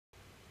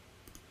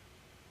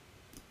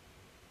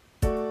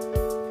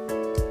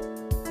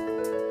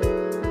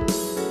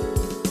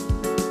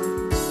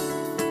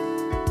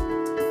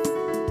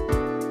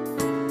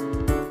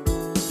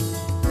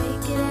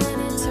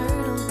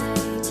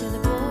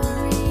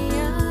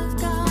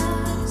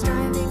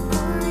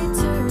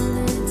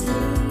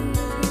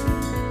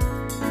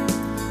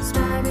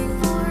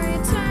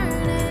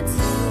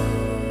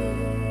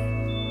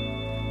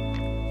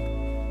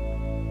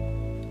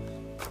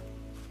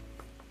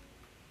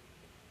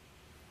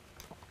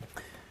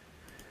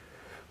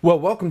Well,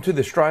 welcome to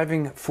the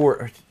Striving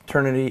for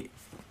Eternity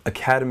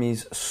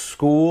Academy's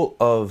School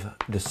of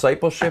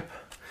Discipleship.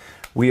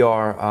 We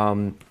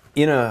are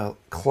in a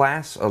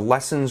class of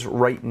lessons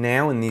right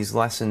now, in these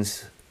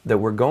lessons that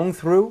we're going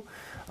through,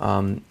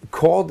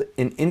 called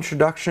An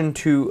Introduction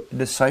to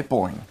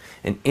Discipling.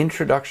 An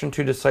Introduction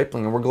to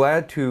Discipling. And we're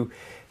glad to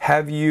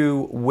have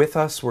you with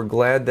us. We're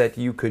glad that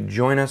you could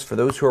join us. For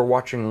those who are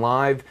watching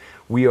live,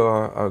 we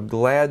are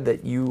glad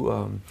that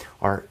you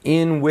are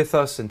in with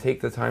us and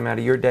take the time out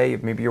of your day.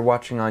 Maybe you're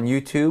watching on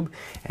YouTube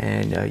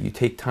and you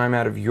take time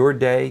out of your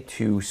day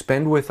to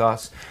spend with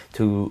us,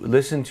 to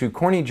listen to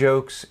corny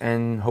jokes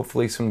and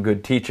hopefully some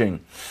good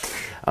teaching.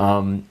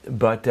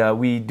 But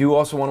we do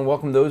also want to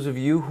welcome those of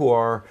you who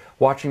are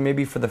watching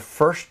maybe for the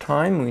first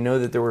time. We know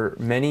that there were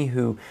many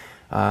who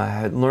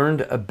had learned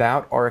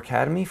about our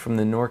academy from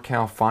the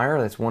NorCal Fire.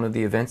 That's one of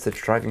the events that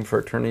Striving for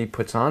Eternity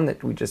puts on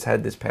that we just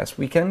had this past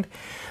weekend,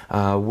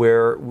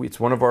 where it's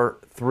one of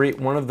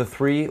the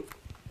three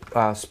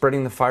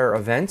Spreading the Fire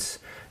events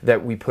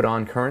that we put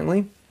on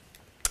currently.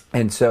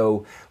 And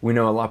so we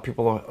know a lot of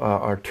people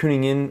are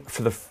tuning in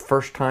for the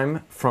first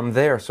time from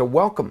there. So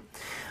welcome.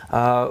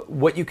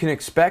 What you can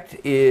expect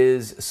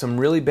is some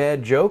really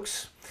bad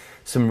jokes,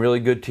 some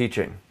really good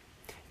teaching,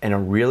 and a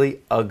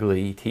really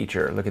ugly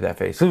teacher. Look at that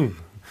face.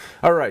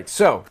 All right,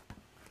 so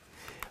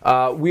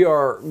we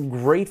are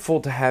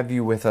grateful to have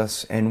you with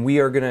us, and we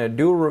are going to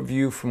do a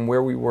review from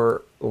where we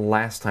were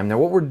last time. Now,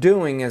 what we're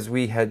doing, as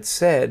we had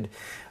said,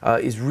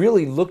 is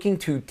really looking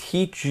to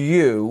teach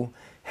you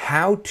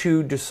how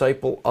to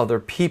disciple other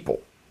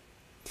people.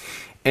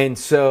 And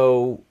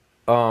so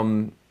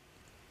someone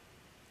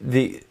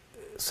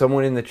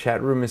in the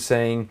chat room is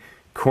saying,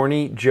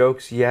 corny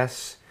jokes,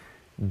 yes.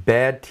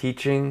 Bad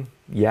teaching,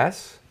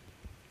 yes.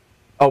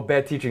 Oh,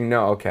 bad teaching,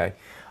 no, okay.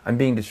 I'm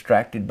being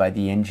distracted by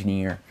the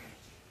engineer.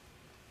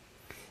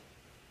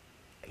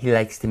 He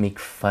likes to make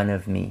fun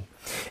of me.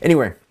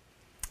 Anyway,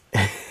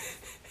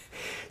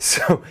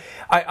 so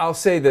I'll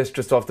say this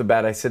just off the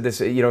bat. I said this,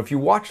 if you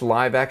watch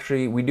live,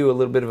 actually, we do a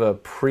little bit of a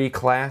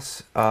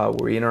pre-class where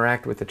we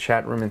interact with the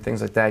chat room and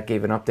things like that.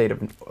 Gave an update of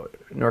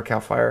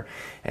NorCal Fire,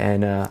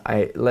 and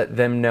I let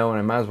them know, and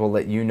I might as well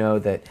let you know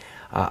that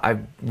I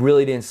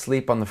really didn't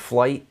sleep on the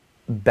flight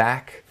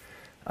back.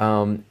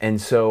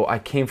 And so I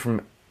came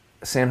from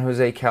San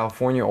Jose,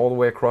 California, all the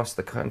way across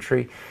the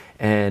country,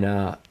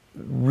 and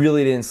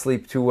really didn't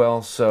sleep too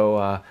well.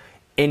 So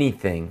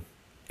anything,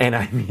 and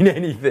I mean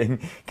anything,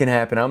 can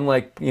happen. I'm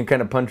like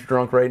kind of punch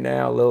drunk right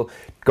now, a little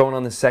going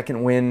on the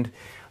second wind.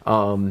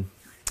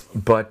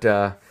 But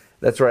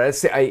that's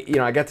right.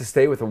 I got to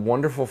stay with a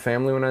wonderful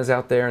family when I was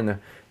out there, and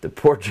the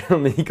poor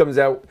gentleman, he comes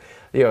out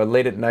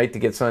late at night to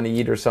get something to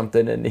eat or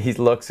something, and he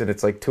looks and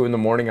it's like 2 in the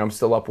morning. I'm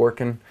still up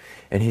working,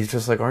 and he's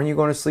just like, "Aren't you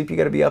going to sleep? You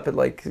got to be up at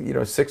like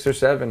 6 or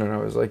 7." And I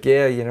was like,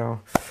 "Yeah,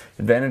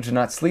 advantage of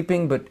not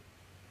sleeping, but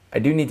I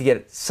do need to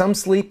get some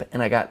sleep,"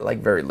 and I got like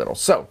very little.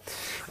 So,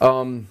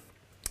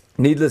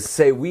 needless to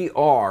say, we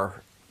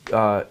are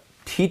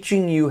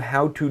teaching you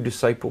how to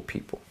disciple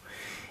people.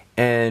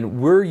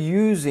 And we're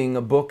using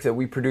a book that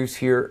we produce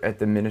here at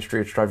the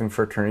Ministry of Striving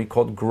for Eternity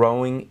called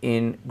Growing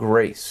in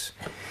Grace.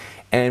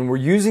 And we're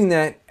using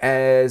that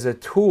as a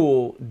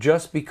tool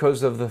just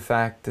because of the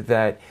fact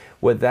that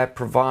what that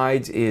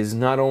provides is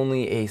not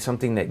only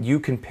something that you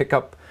can pick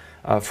up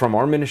from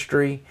our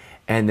ministry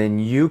and then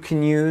you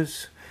can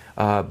use,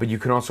 but you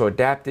can also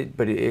adapt it,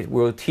 but it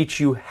will teach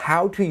you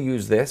how to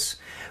use this.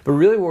 But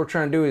really what we're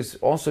trying to do is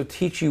also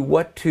teach you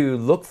what to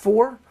look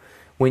for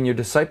when you're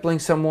discipling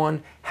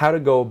someone, how to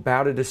go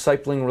about a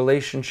discipling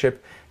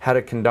relationship, how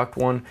to conduct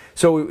one.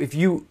 So if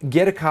you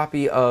get a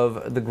copy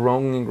of the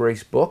Growing in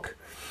Grace book,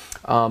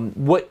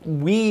 what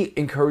we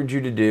encourage you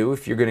to do,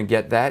 if you're going to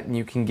get that, and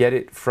you can get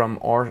it from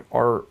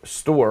our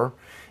store,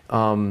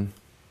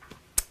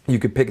 you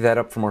could pick that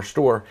up from our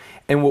store.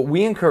 And what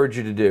we encourage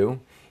you to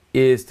do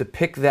is to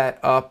pick that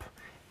up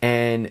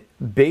and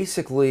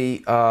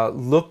basically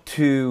look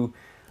to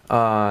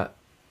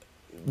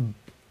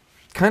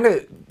kind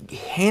of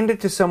hand it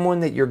to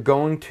someone that you're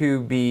going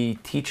to be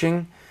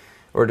teaching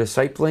or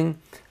discipling.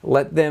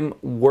 Let them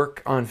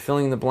work on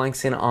filling the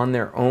blanks in on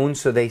their own,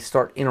 so they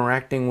start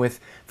interacting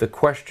with the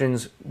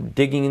questions,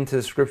 digging into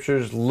the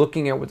scriptures,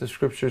 looking at what the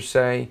scriptures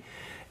say,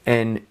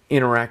 and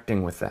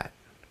interacting with that.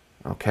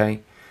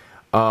 Okay?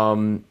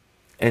 And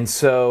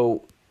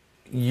so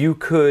you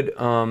could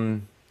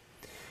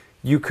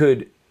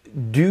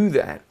do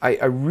that.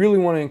 I really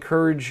want to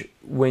encourage,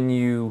 when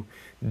you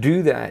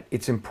do that,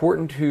 it's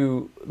important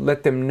to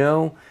let them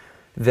know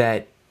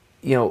that,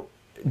 do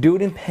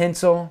it in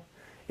pencil.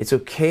 It's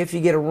okay if you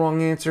get a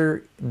wrong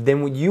answer.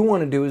 Then what you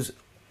want to do is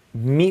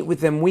meet with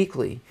them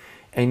weekly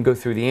and go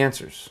through the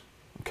answers.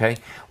 Okay?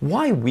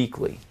 Why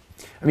weekly?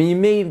 I mean, you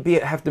may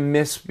have to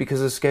miss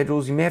because of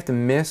schedules. You may have to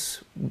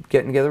miss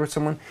getting together with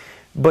someone.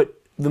 But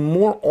the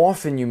more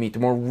often you meet, the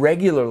more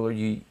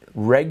regularly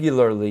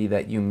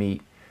that you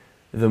meet,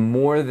 the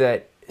more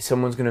that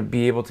someone's going to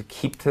be able to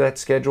keep to that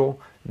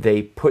schedule.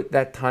 They put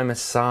that time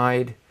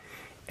aside,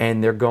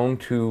 and they're going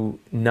to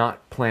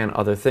not plan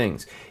other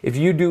things. If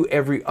you do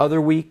every other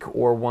week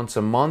or once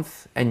a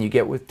month and you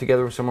get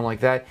together with someone like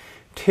that,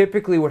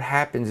 typically what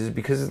happens is,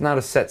 because it's not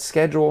a set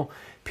schedule,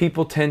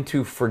 people tend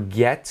to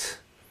forget,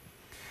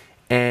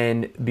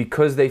 and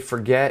because they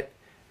forget,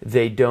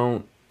 they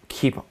don't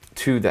keep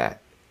to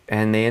that,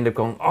 and they end up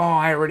going, oh,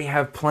 I already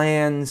have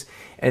plans,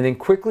 and then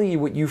quickly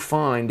what you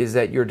find is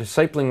that your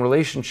discipling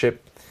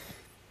relationship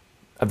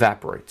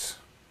evaporates,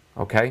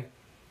 okay?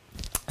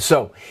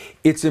 So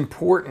it's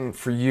important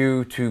for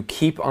you to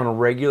keep on a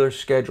regular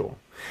schedule.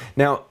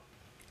 Now,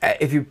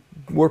 if you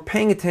were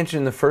paying attention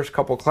in the first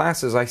couple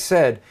classes, I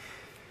said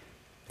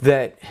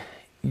that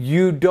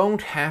you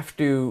don't have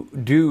to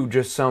do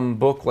just some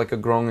book like a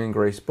Growing in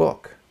Grace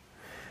book.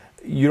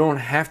 You don't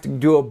have to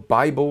do a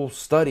Bible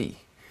study.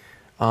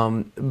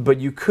 But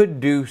you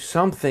could do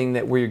something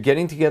that where you're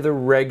getting together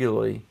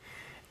regularly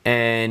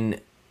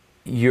and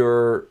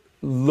you're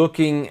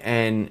looking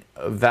and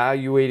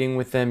evaluating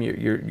with them,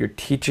 you're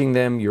teaching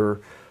them, you're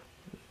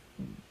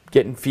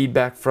getting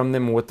feedback from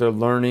them, what they're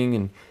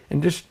learning,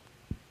 and just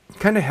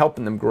kind of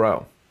helping them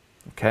grow,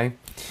 okay?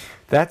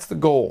 That's the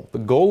goal. The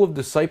goal of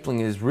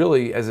discipling is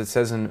really, as it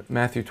says in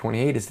Matthew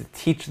 28, is to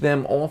teach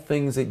them all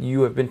things that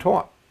you have been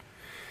taught.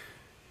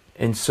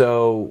 And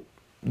so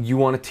you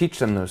want to teach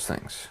them those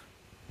things,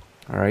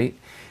 all right?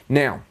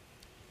 Now,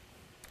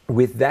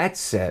 with that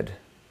said,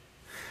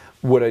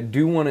 what I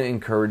do want to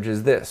encourage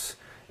is this,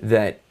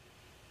 that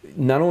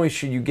not only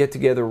should you get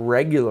together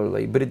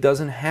regularly, but it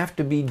doesn't have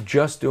to be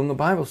just doing a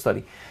Bible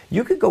study.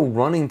 You could go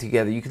running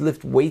together. You could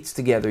lift weights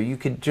together. You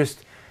could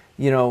just,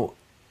 you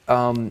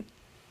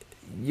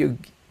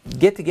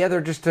get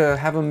together just to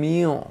have a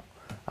meal.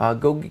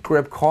 Go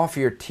grab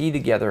coffee or tea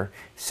together.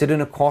 Sit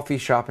in a coffee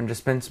shop and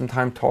just spend some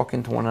time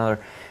talking to one another.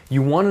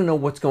 You want to know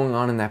what's going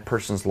on in that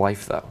person's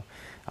life, though.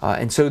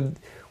 And so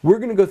we're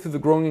going to go through the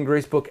Growing in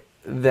Grace book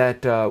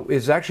that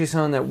is actually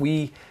something that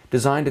we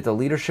designed at the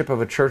leadership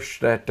of a church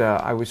that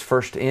I was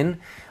first in.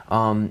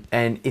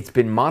 And it's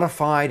been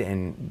modified,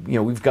 and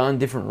we've gone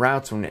different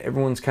routes, and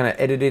everyone's kind of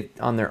edited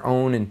on their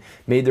own and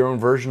made their own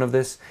version of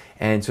this.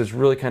 And so it's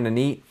really kind of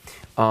neat.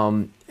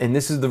 And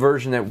this is the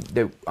version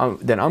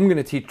that I'm going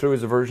to teach through,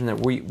 is the version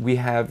that we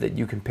have that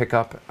you can pick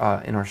up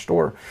in our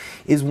store,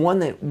 is one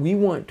that we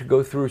want to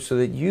go through so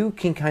that you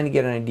can kind of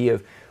get an idea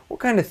of what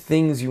kind of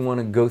things you want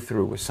to go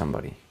through with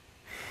somebody.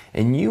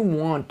 And you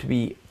want to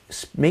be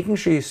making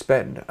sure you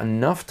spend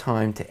enough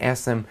time to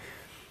ask them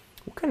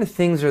what kind of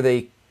things are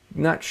they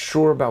not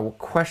sure about, what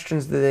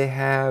questions do they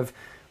have,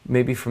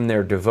 maybe from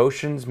their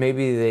devotions,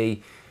 maybe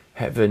they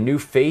have a new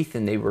faith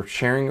and they were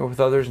sharing it with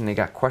others and they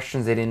got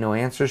questions they didn't know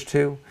answers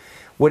to.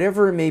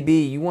 Whatever it may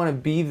be, you want to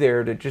be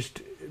there to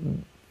just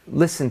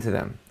listen to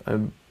them.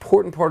 An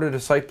important part of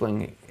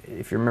discipling,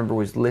 if you remember,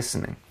 was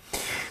listening.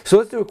 So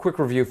let's do a quick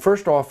review.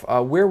 First off,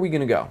 where are we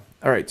going to go?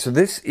 All right, so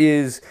this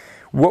is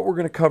what we're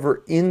going to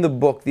cover in the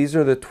book. These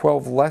are the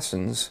 12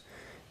 lessons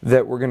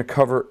that we're going to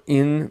cover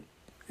in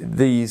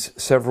these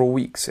several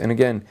weeks. And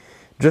again,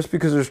 just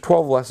because there's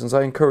 12 lessons,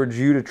 I encourage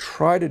you to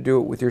try to do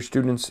it with your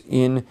students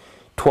in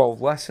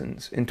 12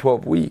 lessons, in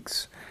 12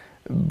 weeks.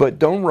 But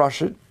don't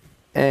rush it.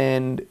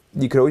 And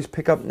you could always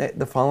pick up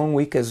the following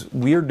week, as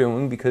we're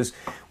doing, because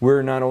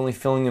we're not only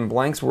filling in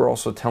blanks, we're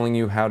also telling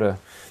you how to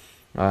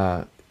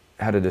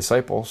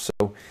disciple.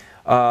 So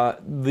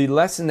the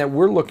lesson that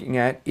we're looking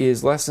at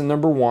is lesson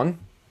number 1,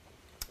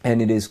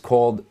 and it is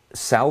called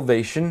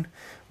Salvation,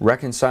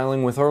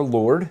 Reconciling with Our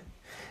Lord.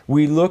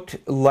 We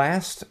looked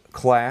last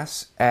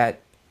class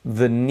at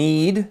the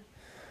need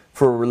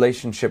for a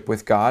relationship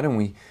with God, and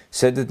we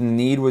said that the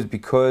need was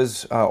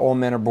because all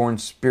men are born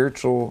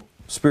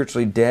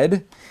spiritually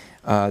dead,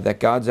 that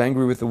God's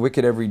angry with the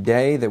wicked every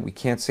day, that we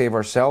can't save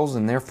ourselves,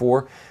 and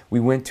therefore we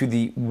went to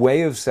the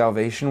way of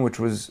salvation, which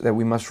was that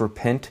we must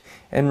repent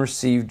and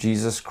receive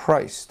Jesus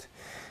Christ.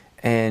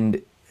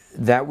 And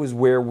that was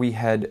where we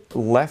had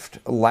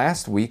left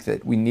last week,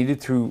 that we needed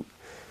to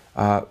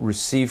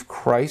receive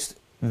Christ.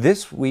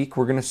 This week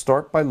we're going to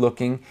start by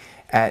looking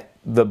at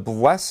the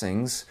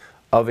blessings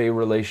of a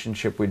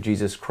relationship with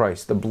Jesus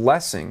Christ. The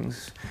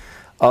blessings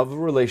of a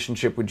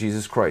relationship with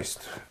Jesus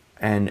Christ.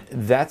 And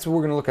that's what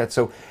we're going to look at.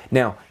 So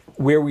now,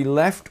 where we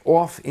left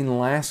off in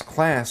last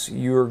class,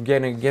 you're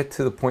going to get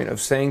to the point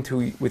of saying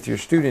with your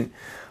student,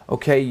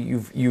 okay,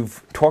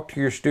 you've talked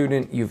to your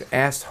student, you've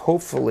asked,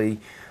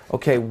 hopefully,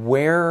 okay,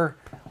 where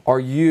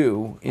are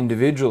you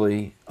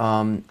individually?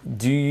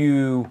 Do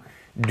you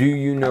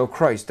know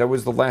Christ? That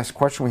was the last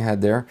question we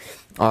had there.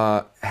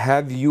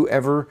 Have you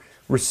ever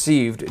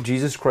received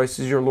Jesus Christ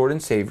as your Lord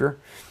and Savior?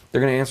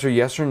 They're going to answer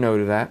yes or no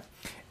to that.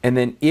 And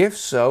then if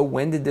so,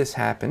 when did this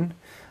happen?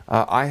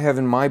 I have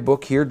in my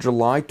book here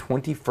July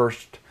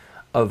 21st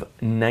of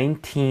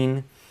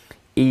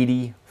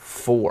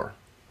 1984.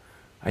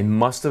 I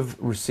must have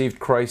received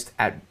Christ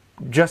at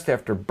just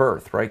after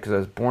birth, right? Because I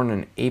was born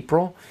in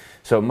April.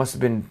 So it must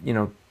have been,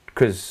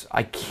 because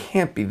I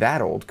can't be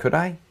that old, could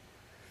I?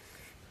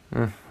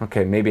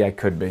 Okay, maybe I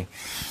could be.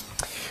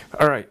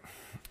 All right.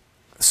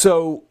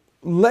 So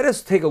let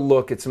us take a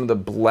look at some of the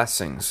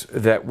blessings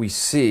that we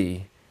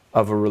see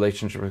of a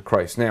relationship with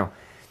Christ. Now,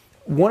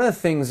 one of the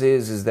things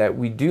is that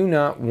we do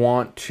not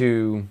want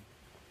to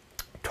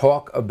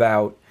talk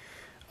about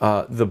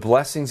the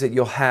blessings that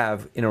you'll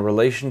have in a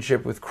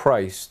relationship with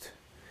Christ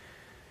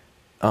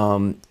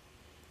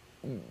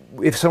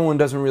if someone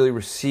doesn't really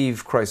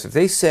receive Christ. If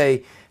they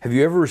say, have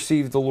you ever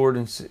received the Lord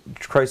and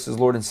Christ as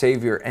Lord and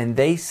Savior? And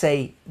they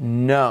say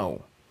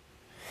no.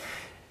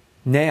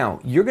 Now,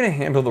 you're going to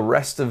handle the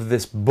rest of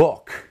this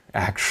book,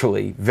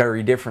 actually,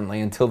 very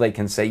differently until they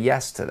can say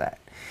yes to that.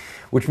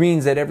 Which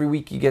means that every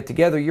week you get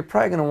together, you're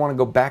probably going to want to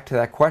go back to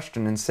that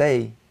question and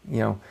say,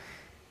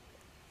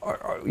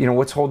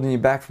 what's holding you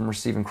back from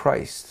receiving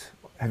Christ?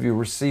 Have you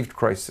received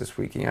Christ this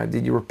week?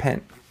 Did you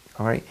repent?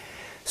 All right.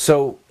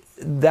 So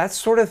that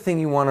sort of thing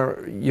you want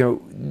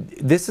to,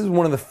 this is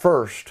one of the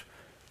first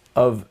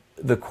of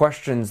the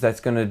questions that's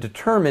going to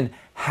determine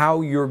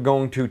how you're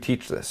going to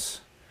teach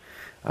this.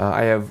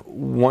 I have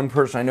one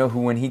person I know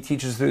who, when he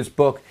teaches this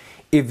book,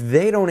 if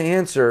they don't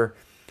answer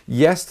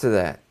yes to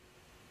that,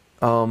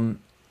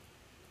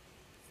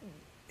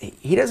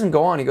 he doesn't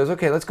go on. He goes,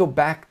 okay, let's go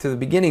back to the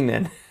beginning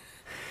then.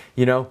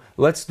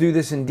 Let's do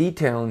this in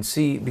detail and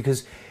see,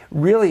 because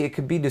really it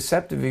could be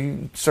deceptive if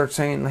you start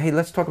saying, hey,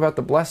 let's talk about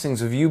the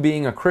blessings of you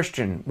being a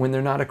Christian when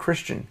they're not a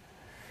Christian.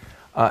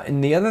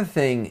 And the other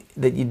thing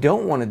that you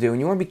don't want to do,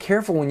 and you want to be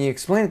careful when you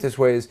explain it this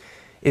way, is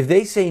if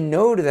they say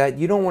no to that,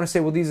 you don't want to say,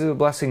 well, these are the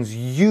blessings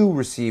you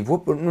receive.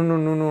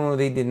 No,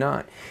 they did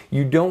not.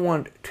 You don't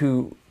want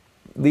to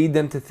lead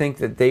them to think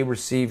that they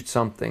received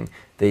something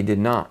they did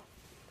not.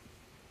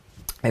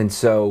 And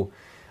so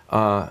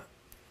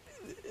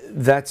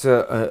that's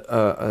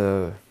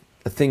a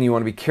thing you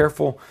want to be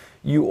careful.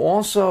 You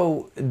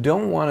also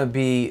don't want to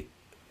be,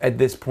 at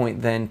this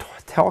point then,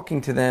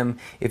 talking to them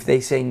if they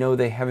say no,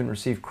 they haven't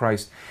received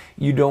Christ.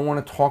 You don't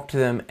want to talk to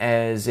them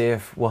as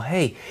if, well,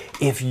 hey,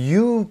 if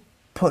you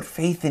put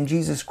faith in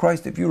Jesus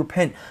Christ, if you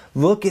repent,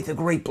 look at the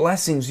great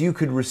blessings you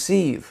could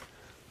receive.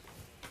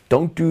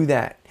 Don't do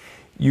that.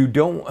 You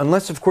don't,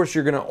 unless of course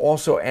you're going to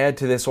also add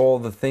to this all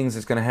the things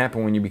that's going to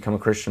happen when you become a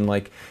Christian,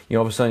 like,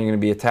 all of a sudden you're going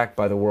to be attacked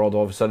by the world,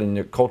 all of a sudden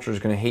your culture is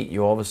going to hate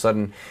you, all of a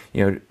sudden,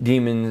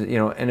 demons,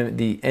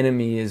 the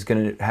enemy is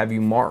going to have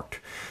you marked,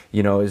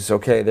 is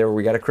okay, there,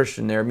 we got a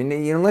Christian there. I mean,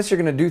 unless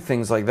you're going to do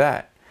things like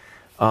that,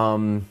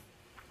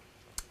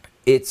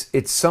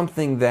 it's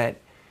something that,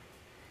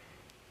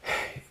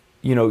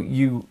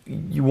 you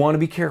want to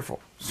be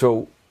careful.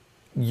 So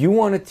you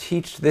want to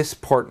teach this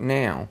part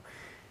now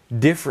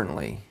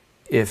differently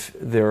if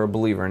they're a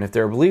believer. And if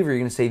they're a believer, you're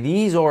going to say,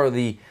 these are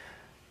the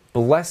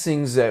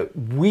blessings that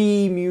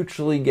we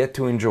mutually get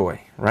to enjoy,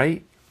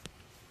 right?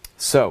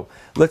 So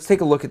let's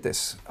take a look at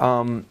this.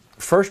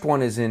 First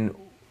one is in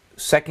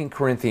 2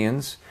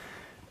 Corinthians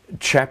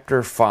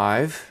chapter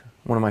 5,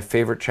 one of my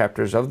favorite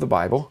chapters of the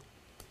Bible.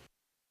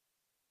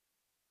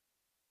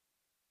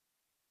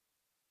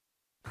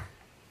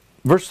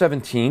 Verse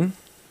 17,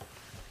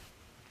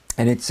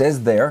 and it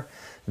says there,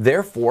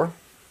 therefore,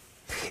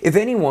 if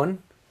anyone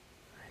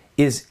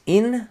is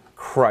in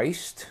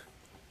Christ,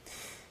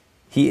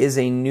 he is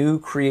a new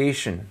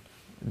creation.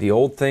 The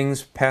old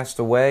things passed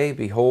away,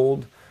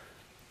 behold,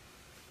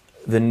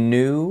 the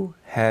new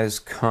has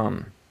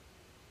come.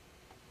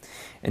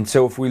 And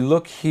so if we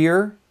look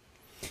here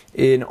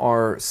in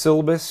our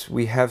syllabus,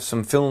 we have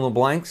some fill in the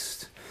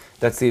blanks.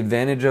 That's the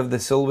advantage of the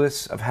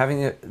syllabus, of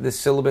having this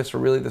syllabus, or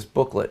really this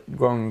booklet,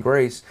 Growing in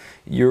Grace.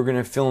 You're going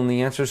to fill in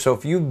the answers. So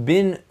if you've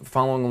been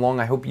following along,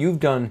 I hope you've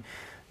done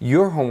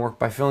your homework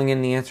by filling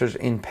in the answers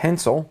in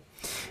pencil.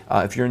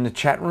 If you're in the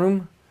chat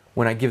room,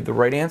 when I give the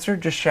right answer,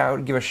 just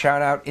give a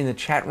shout out in the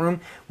chat room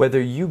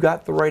whether you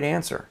got the right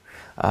answer.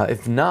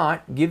 If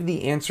not, give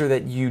the answer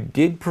that you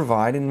did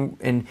provide,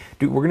 and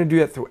we're going to do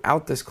that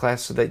throughout this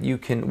class so that we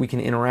can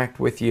interact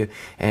with you,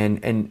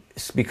 and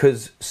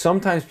because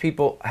sometimes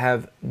people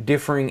have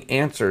differing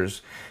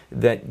answers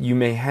that you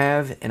may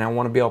have, and I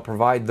want to be able to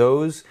provide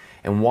those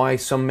and why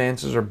some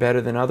answers are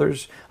better than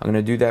others. I'm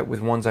going to do that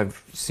with ones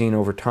I've seen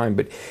over time,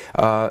 but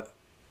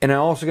and I'm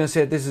also going to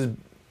say that this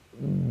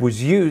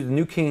was used. The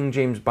New King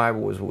James Bible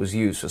was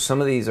used, so some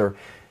of these are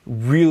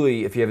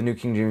really, if you have a New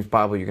King James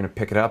Bible, you're going to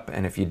pick it up,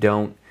 and if you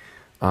don't,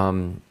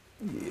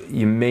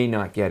 you may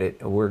not get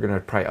it. We're going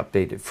to probably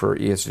update it for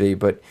ESV,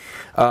 but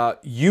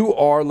you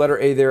are, letter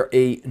A there,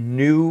 a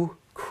new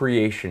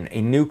creation.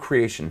 A new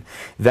creation.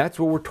 That's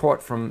what we're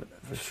taught from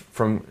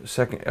 2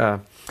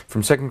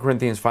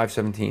 Corinthians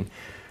 5:17.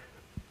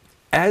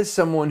 As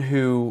someone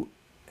who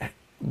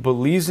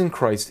believes in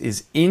Christ,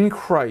 is in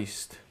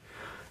Christ,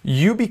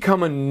 you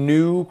become a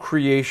new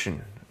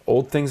creation.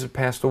 Old things have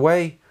passed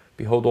away.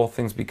 Behold, all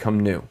things become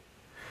new.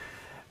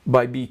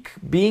 By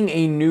being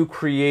a new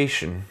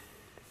creation,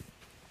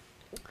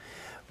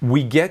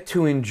 we get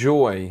to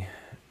enjoy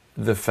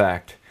the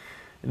fact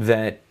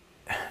that,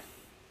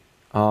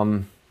 let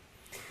me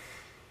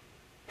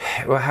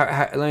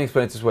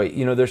explain it this way.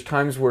 There's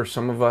times where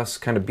some of us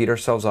kind of beat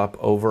ourselves up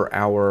over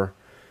our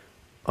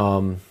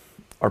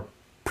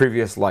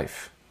previous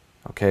life,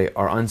 okay,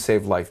 our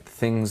unsaved life,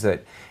 things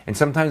that, and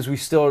sometimes we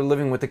still are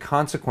living with the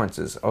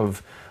consequences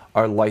of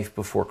our life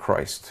before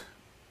Christ.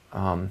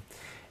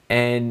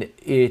 And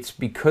it's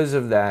because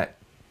of that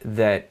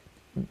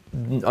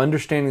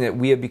understanding that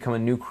we have become a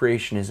new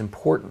creation is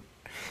important.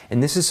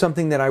 And this is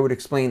something that I would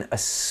explain,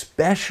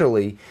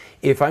 especially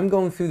if I'm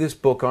going through this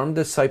book, or I'm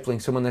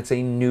discipling someone that's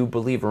a new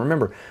believer.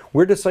 Remember,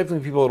 we're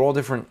discipling people at all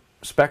different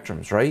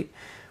spectrums, right?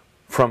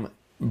 From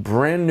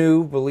brand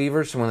new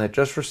believers, someone that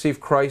just received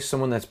Christ,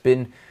 someone that's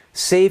been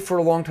saved for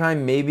a long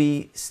time,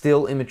 maybe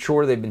still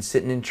immature, they've been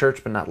sitting in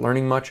church but not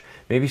learning much.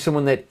 Maybe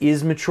someone that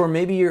is mature,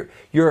 maybe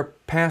you're a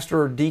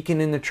pastor or deacon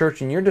in the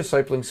church and you're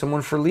discipling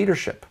someone for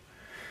leadership.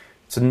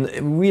 So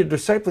we are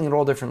discipling at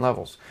all different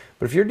levels.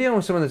 But if you're dealing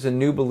with someone that's a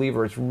new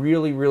believer, it's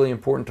really, really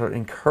important to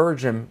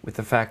encourage them with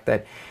the fact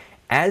that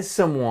as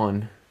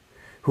someone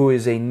who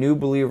is a new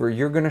believer,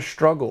 you're going to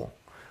struggle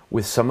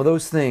with some of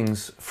those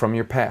things from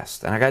your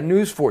past. And I got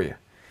news for you.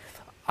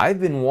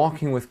 I've been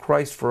walking with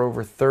Christ for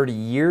over 30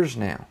 years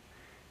now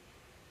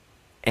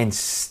and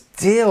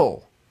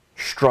still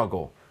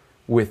struggle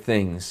with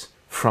things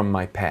from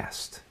my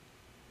past.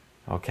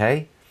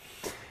 Okay?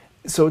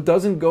 So it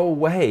doesn't go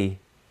away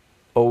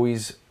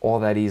always all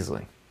that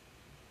easily.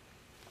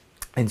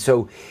 And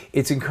so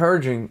it's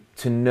encouraging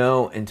to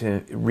know and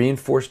to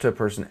reinforce to a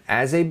person,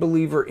 as a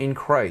believer in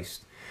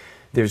Christ,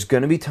 there's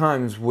going to be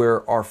times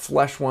where our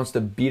flesh wants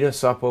to beat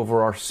us up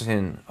over our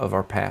sin of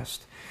our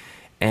past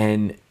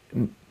and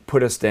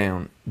put us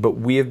down, but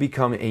we have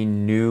become a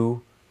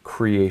new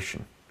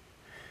creation.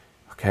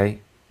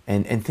 Okay?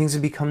 And things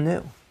have become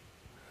new.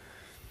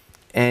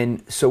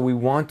 And so we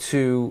want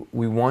to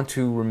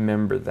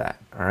remember that.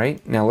 All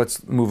right? Now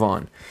let's move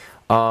on.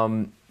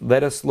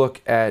 Let us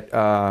look at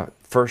 1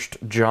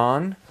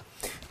 John.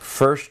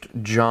 1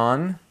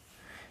 John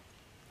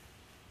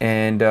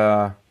and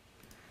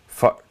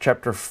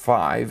chapter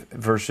 5,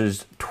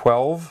 verses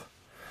 12.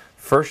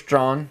 1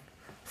 John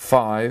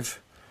 5,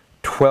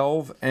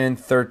 12 and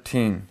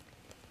 13.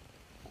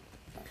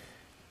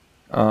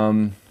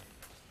 And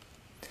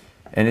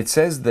it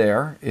says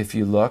there, if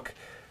you look,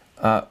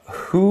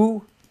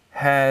 whoever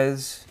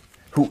has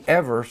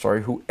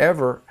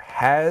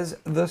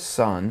the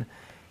Son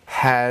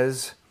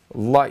has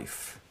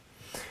life.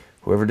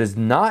 Whoever does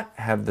not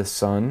have the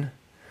Son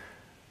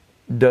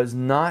does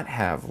not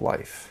have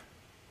life.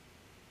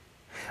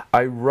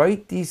 I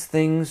write these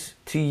things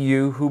to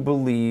you who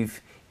believe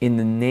in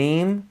the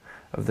name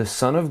of the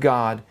Son of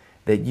God,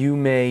 that you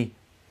may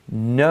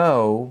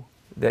know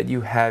that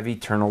you have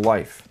eternal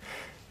life.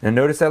 Now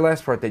notice that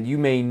last part, that you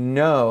may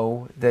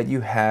know that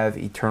you have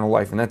eternal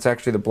life. And that's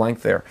actually the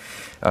blank there.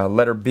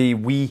 Letter B,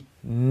 we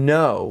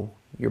know.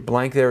 Your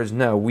blank there is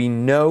no. We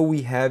know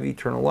we have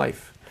eternal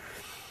life.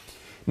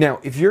 Now,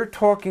 if you're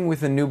talking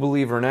with a new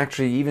believer, and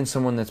actually even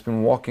someone that's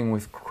been walking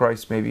with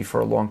Christ maybe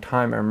for a long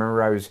time, I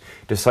remember I was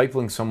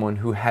discipling someone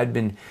who had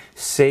been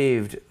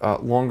saved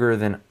longer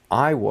than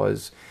I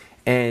was,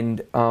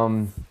 and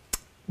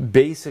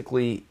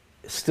basically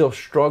still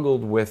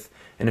struggled with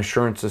an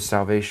assurance of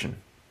salvation.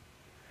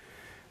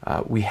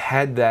 We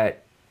had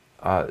that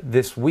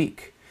this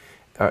weekend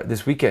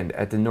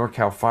at the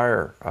NorCal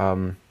Fire.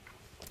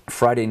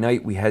 Friday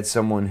night, we had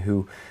someone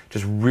who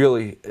just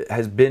really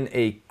has been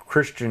a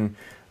Christian,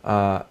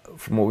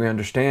 from what we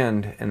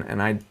understand,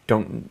 and I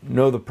don't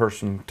know the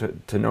person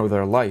to know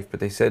their life, but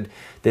they said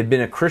they'd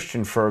been a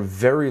Christian for a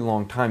very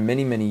long time,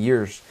 many, many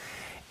years,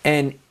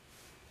 and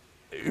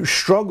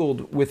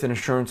struggled with an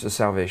assurance of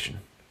salvation.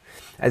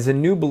 As a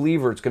new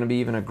believer, it's going to be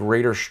even a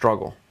greater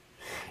struggle.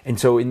 And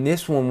so in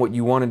this one, what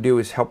you want to do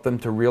is help them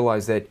to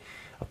realize that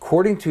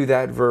according to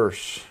that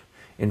verse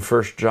in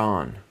 1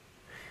 John,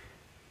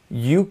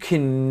 you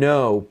can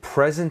know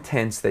present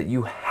tense that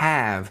you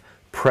have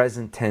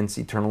present tense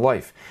eternal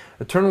life.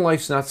 Eternal life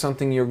is not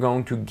something you're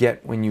going to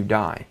get when you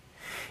die.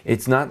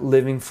 It's not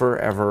living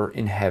forever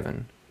in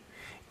heaven.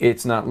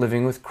 It's not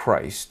living with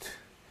Christ.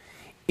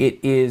 It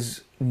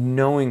is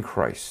knowing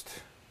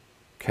Christ.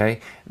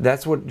 Okay?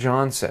 That's what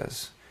John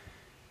says.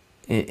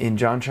 In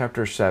John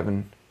chapter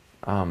 7,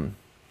 I'm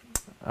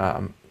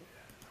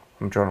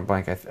drawing a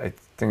blank. I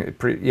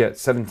think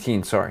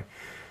 17, sorry.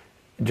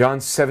 John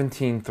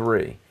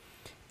 17:3.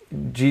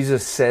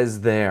 Jesus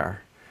says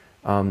there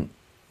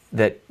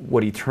that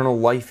what eternal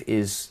life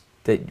is,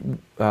 that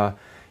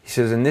he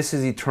says, and this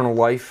is eternal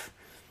life,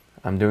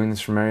 I'm doing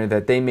this from Mary,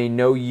 that they may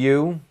know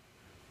you,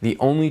 the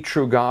only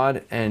true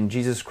God, and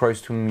Jesus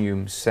Christ whom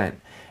you sent.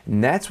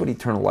 And that's what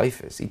eternal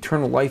life is.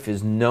 Eternal life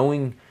is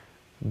knowing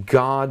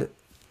God.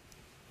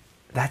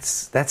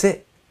 That's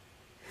it.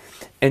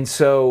 And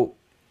so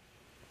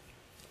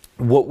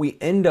what we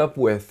end up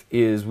with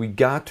is we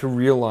got to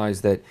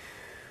realize that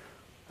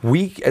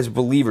we as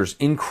believers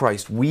in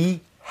Christ,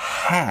 we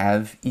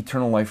have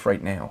eternal life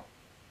right now.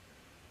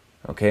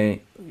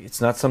 Okay?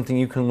 It's not something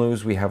you can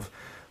lose. We have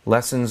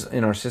lessons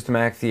in our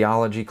systematic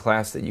theology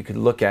class that you could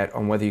look at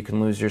on whether you can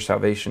lose your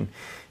salvation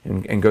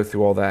and go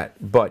through all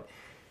that. But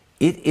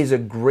it is a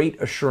great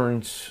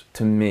assurance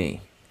to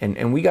me.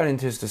 And we got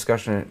into this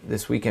discussion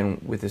this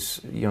weekend with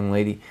this young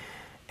lady,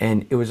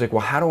 and it was like,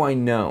 well, how do I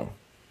know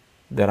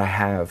that I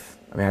have.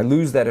 I mean, I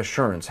lose that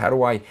assurance. How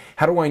do I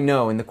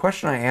know? And the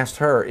question I asked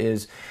her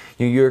is,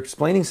 you're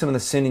explaining some of the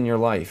sin in your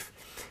life.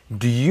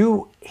 Do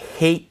you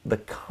hate the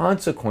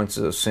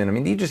consequences of sin? I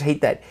mean, do you just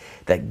hate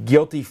that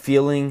guilty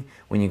feeling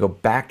when you go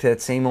back to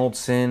that same old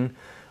sin?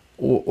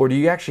 Or do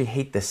you actually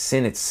hate the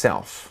sin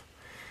itself?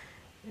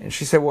 And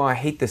she said, well, I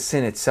hate the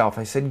sin itself.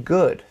 I said,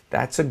 good.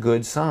 That's a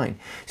good sign.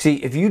 See,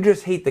 if you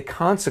just hate the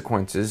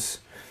consequences,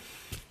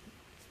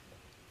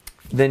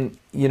 then,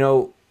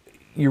 you're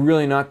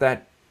really not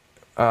that,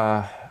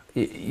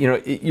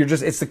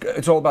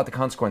 it's all about the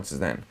consequences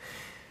then.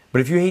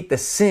 But if you hate the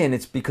sin,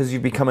 it's because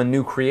you've become a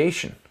new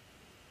creation.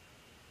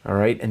 All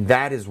right? And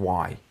that is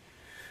why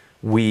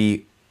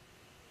we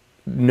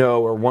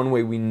know, or one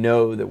way we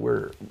know that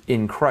we're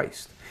in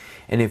Christ.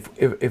 And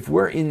if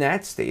we're in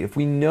that state, if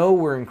we know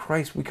we're in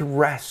Christ, we can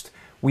rest.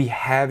 We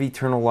have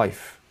eternal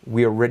life.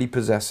 We already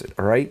possess it.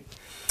 All right?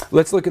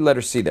 Let's look at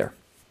letter C there.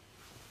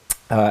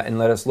 And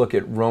let us look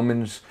at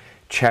Romans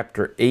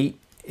chapter 8,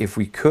 if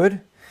we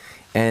could.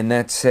 And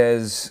that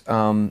says,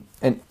 we'll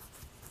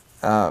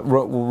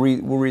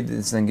read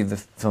this and then give the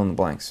fill in the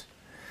blanks.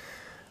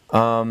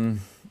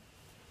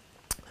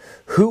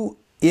 Who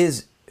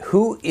is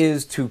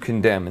to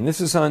condemn? And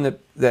this is something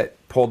that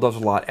Paul does a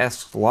lot,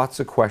 asks lots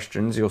of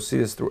questions. You'll see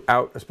this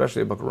throughout,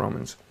 especially the book of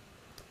Romans.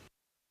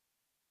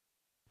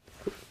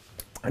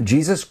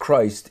 Jesus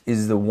Christ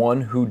is the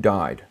one who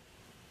died.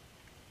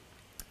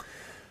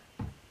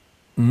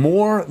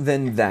 More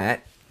than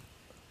that,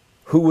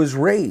 who was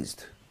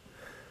raised,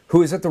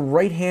 who is at the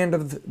right hand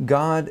of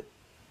God,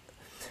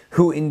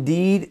 who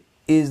indeed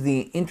is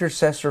the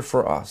intercessor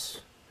for us.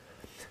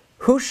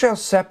 Who shall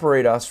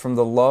separate us from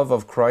the love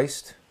of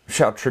Christ?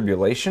 Shall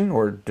tribulation,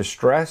 or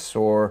distress,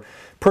 or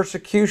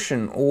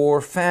persecution, or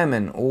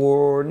famine,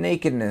 or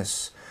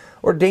nakedness,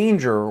 or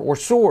danger, or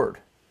sword?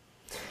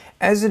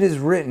 As it is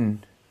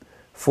written,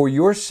 for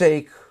your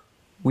sake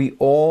we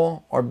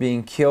all are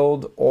being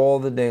killed all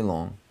the day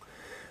long.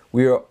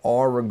 We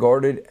are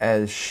regarded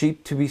as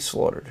sheep to be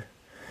slaughtered.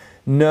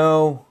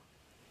 No,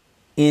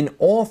 in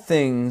all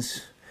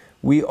things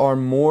we are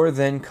more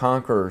than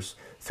conquerors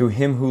through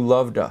him who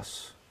loved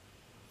us.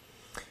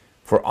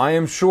 For I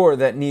am sure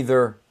that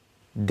neither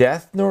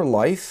death nor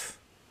life,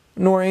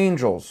 nor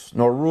angels,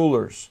 nor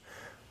rulers,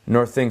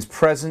 nor things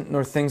present,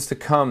 nor things to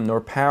come,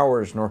 nor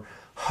powers, nor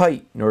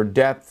height, nor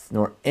depth,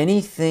 nor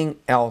anything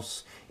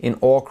else in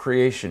all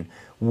creation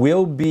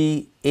will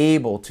be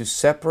able to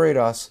separate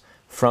us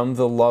from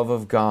the love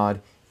of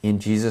God in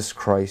Jesus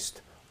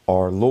Christ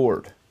our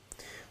Lord.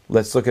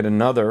 Let's look at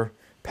another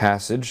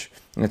passage,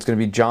 and it's going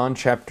to be John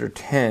chapter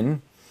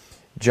 10.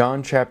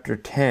 John chapter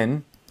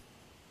 10.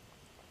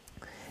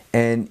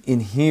 And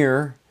in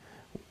here,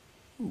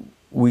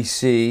 we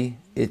see,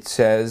 it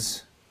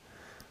says,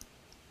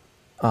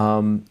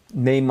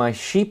 may my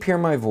sheep hear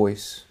my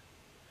voice,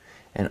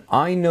 and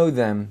I know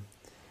them.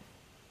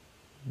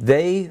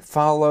 They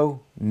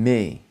follow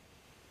me.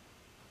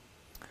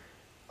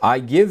 I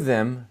give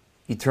them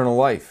eternal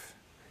life,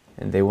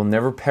 and they will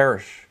never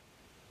perish.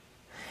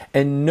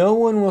 And no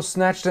one will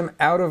snatch them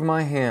out of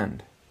my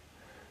hand.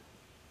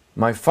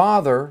 My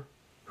Father,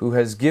 who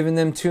has given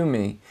them to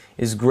me,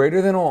 is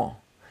greater than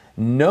all.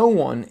 No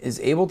one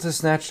is able to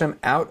snatch them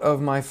out of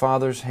my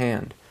Father's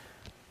hand.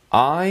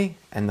 I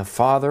and the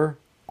Father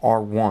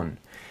are one.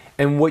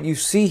 And what you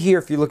see here,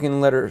 if you look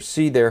in letter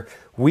C there,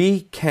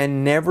 we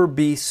can never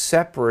be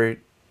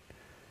separated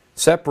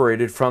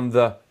from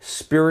the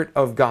Spirit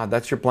of God.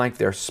 That's your blank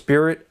there.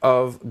 Spirit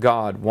of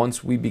God,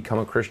 once we become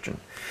a Christian.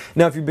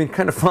 Now, if you've been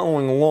kind of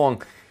following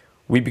along,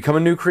 we become a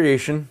new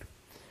creation.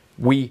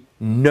 We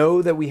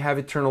know that we have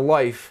eternal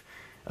life.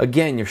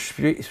 Again, you're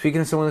speaking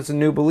to someone that's a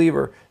new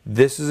believer.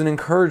 This is an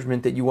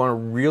encouragement that you want to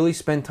really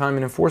spend time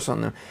and enforce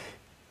on them.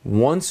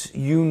 Once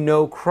you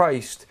know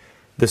Christ,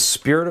 the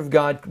Spirit of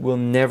God will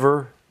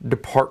never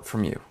depart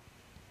from you.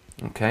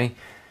 Okay?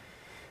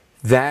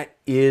 That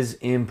is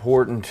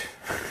important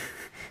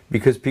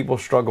because people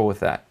struggle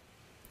with that.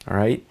 All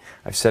right?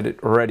 I've said it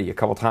already a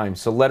couple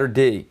times. So letter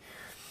D.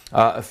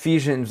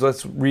 Ephesians,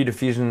 let's read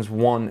Ephesians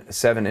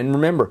 1:7. And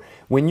remember,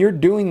 when you're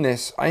doing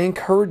this, I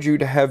encourage you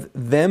to have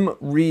them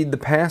read the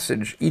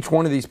passage, each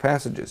one of these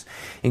passages.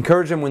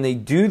 Encourage them when they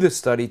do the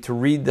study to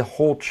read the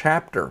whole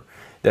chapter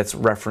that's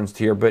referenced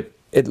here, but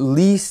at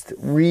least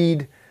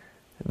read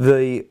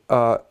the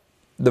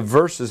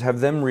verses, have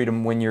them read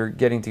them when you're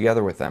getting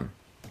together with them.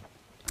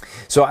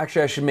 So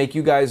actually, I should make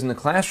you guys in the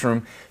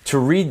classroom to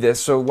read this.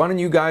 So why don't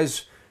you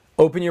guys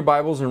open your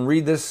Bibles and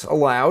read this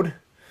aloud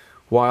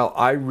while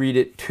I read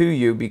it to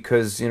you,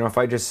 because, if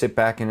I just sit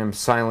back and am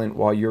silent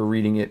while you're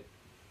reading it,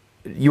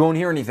 you won't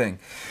hear anything.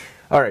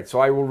 All right, so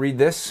I will read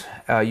this.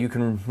 You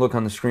can look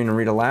on the screen and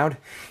read aloud.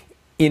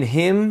 In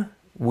Him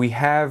we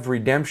have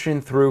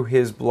redemption through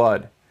His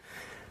blood,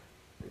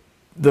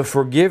 the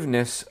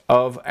forgiveness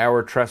of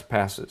our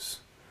trespasses,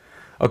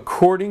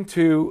 according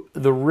to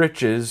the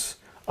riches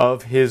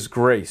of His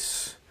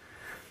grace.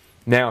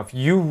 Now, if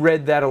you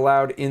read that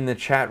aloud in the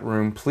chat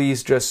room,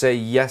 please just say,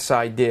 yes,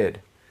 I did.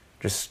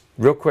 Just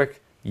real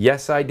quick,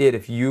 yes, I did,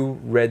 if you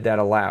read that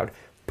aloud.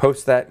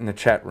 post that in the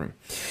chat room.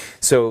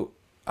 So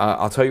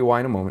I'll tell you why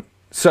in a moment.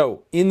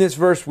 So in this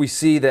verse, we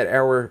see that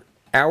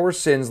our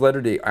sins,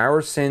 letter D,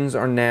 our sins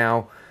are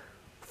now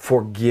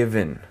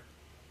forgiven.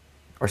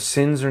 Our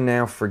sins are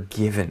now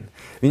forgiven.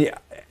 I mean,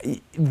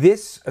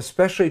 this,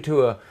 especially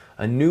to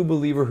a new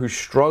believer who's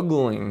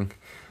struggling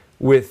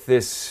with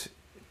this,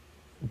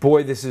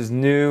 boy, this is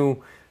new,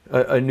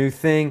 a new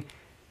thing.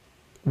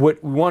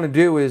 What we want to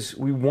do is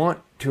we want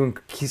to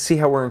see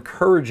how we're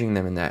encouraging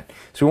them in that.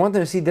 So we want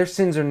them to see their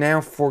sins are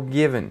now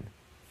forgiven.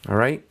 All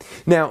right?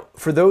 Now,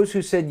 for those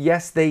who said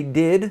yes, they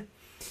did,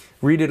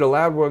 read it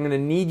aloud. What I'm going to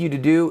need you to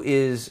do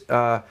is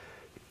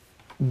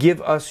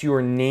give us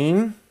your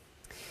name,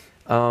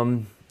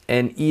 and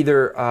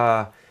either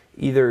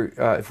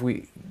if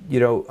we,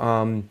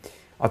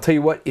 I'll tell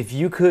you what, if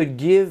you could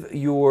give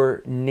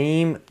your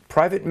name,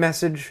 private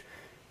message,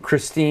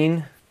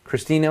 Christine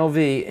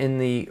LV in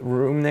the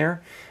room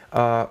there,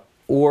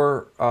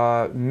 or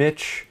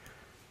Mitch,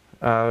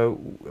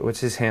 what's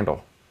his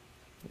handle?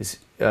 Is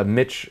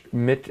Mitch,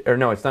 or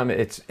no, it's not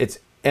Mitch, it's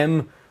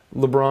M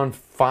LeBron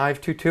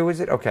 522, is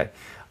it? Okay.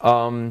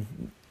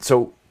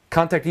 So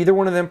contact either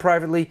one of them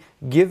privately,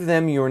 give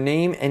them your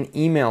name and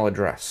email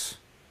address,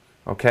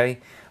 okay?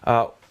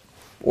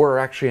 Or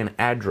actually an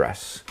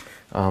address,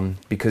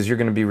 because you're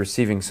going to be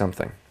receiving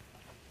something,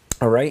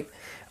 all right?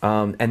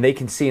 And they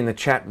can see in the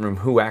chat room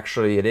who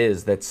actually it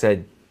is that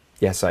said,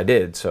 yes, I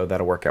did, so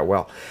that'll work out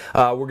well.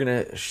 We're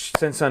going to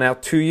send something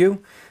out to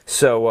you.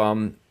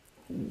 So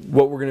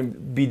what we're going to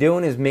be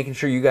doing is making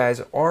sure you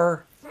guys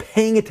are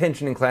paying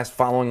attention in class,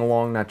 following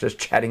along, not just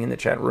chatting in the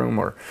chat room.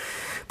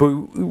 But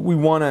we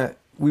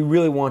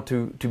really want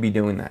to be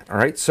doing that, all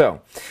right? So,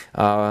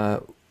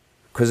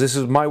 because this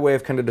is my way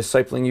of kind of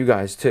discipling you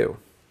guys too.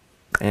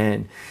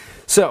 And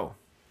so,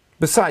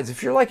 besides,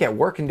 if you're like at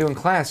work and doing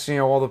class,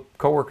 all the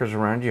coworkers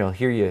around you will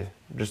hear you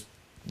just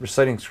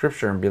reciting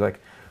scripture and be like,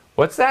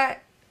 what's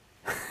that?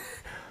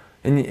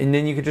 and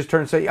then you could just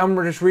turn and say, I'm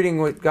just reading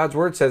what God's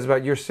word says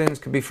about your sins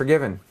could be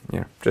forgiven.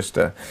 All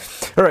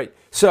right.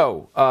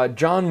 So,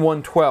 John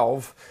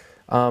 1:12,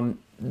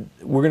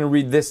 we're going to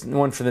read this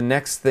one for the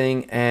next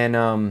thing.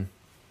 And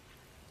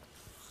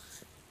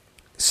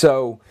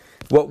so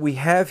what we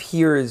have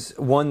here is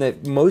one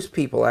that most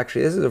people,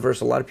 actually, this is a verse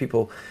a lot of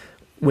people,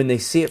 when they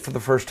see it for the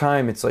first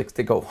time, it's like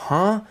they go,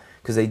 huh?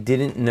 Because they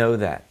didn't know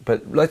that.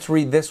 But let's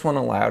read this one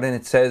aloud, and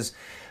it says,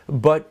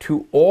 but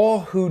to all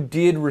who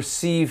did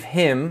receive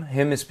him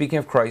is speaking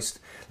of Christ,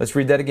 let's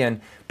read that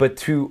again, but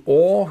to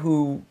all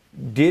who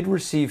did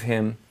receive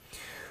him,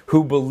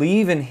 who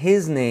believe in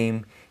his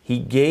name, he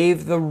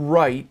gave the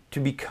right to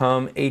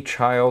become a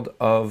child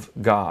of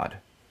God.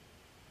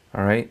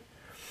 All right?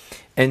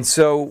 And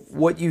so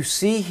what you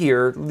see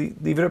here,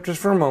 leave it up just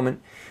for a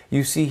moment,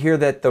 you see here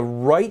that the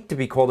right to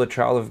be called a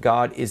child of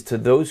God is to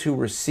those who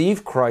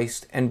receive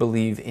Christ and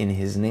believe in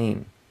his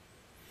name.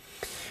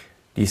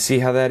 Do you see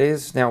how that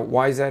is? Now,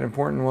 why is that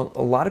important? Well,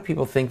 a lot of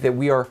people think that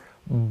we are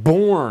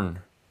born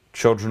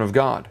children of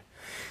God.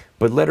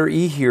 But letter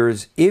E here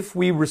is, if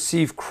we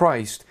receive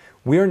Christ,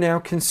 we are now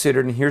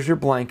considered, and here's your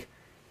blank,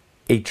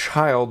 a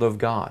child of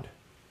God.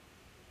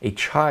 A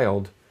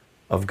child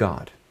of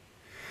God.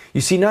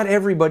 You see, not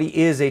everybody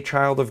is a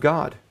child of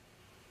God.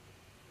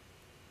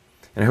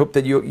 And I hope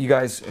that you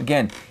guys,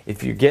 again,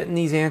 if you're getting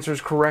these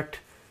answers correct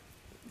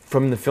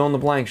from the fill in the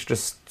blanks,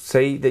 just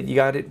say that you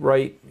got it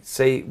right.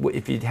 Say,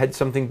 if you had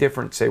something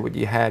different, say what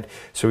you had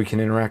so we can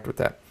interact with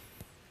that.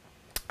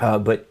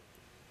 But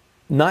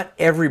not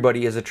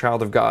everybody is a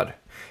child of God.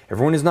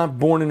 Everyone is not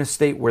born in a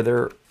state where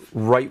they're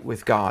right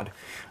with God.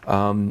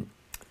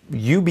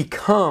 You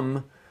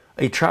become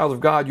a child of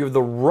God. You have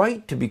the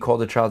right to be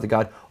called a child of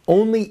God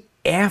only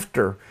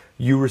after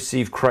you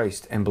receive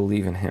Christ and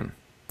believe in him.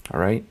 All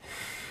right?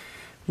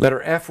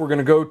 Letter F, we're going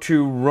to go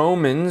to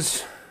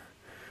Romans.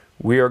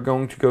 We are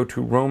going to go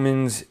to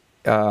Romans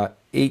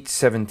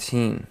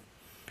 8:17.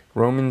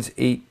 Romans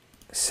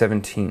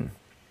 8:17.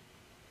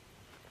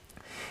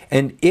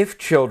 And if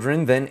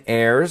children, then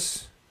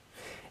heirs,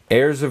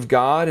 heirs of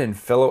God and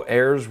fellow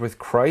heirs with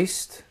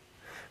Christ,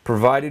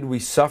 provided we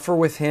suffer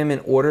with him in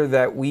order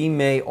that we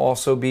may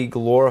also be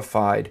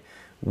glorified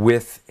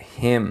with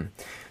him.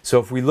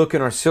 So if we look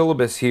in our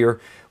syllabus here,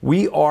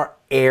 we are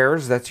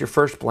heirs, that's your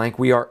first blank,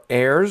 we are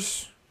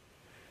heirs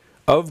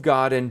of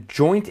God and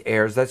joint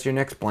heirs, that's your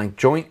next blank,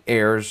 joint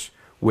heirs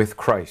with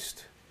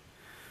Christ.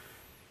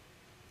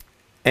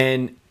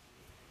 And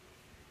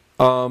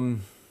so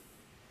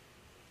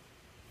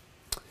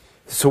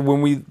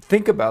when we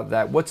think about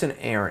that, what's an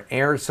heir? An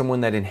heir is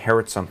someone that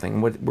inherits something.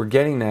 What we're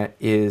getting at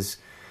is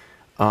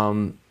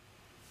you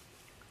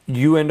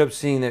end up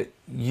seeing that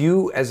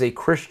you as a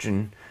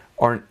Christian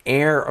are an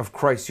heir of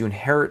Christ. You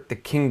inherit the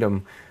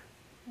kingdom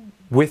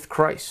with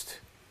Christ,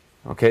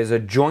 okay, as a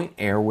joint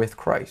heir with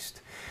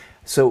Christ.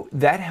 So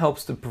that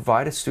helps to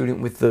provide a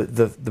student with the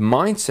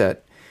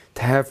mindset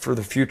to have for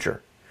the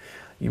future.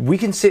 We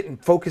can sit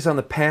and focus on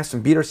the past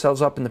and beat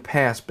ourselves up in the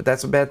past, but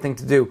that's a bad thing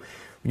to do.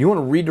 You want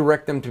to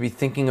redirect them to be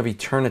thinking of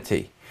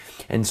eternity.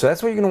 And so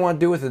that's what you're going to want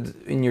to do with it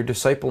in your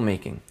disciple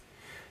making.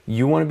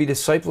 You want to be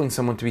discipling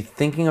someone to be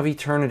thinking of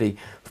eternity,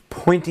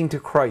 pointing to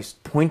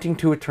Christ, pointing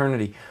to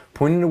eternity,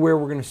 pointing to where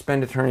we're going to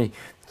spend eternity.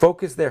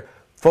 Focus there.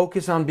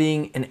 Focus on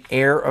being an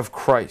heir of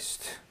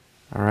Christ.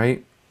 All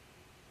right?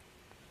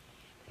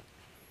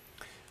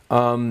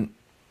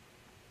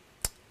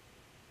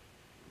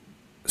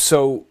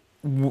 So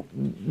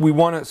we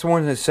want to.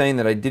 Someone is saying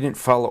that I didn't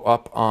follow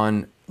up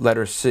on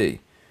letter C.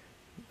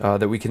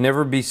 That we can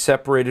never be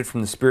separated from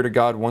the Spirit of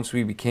God once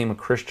we became a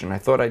Christian. I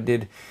thought I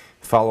did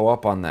follow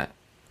up on that.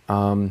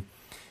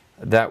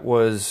 That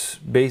was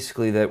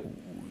basically that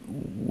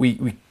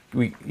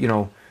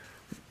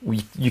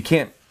you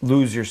can't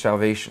lose your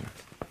salvation,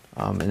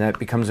 and that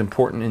becomes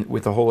important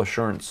with the whole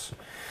assurance.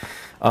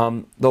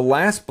 The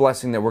last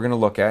blessing that we're going to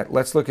look at,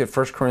 let's look at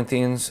 1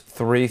 Corinthians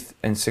 3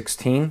 and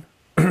 16.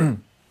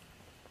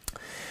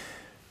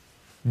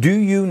 Do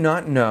you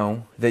not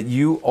know that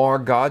you are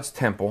God's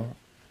temple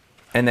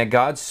and that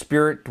God's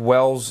Spirit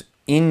dwells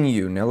in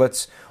you? Now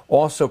let's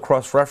also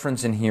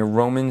cross-reference in here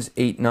Romans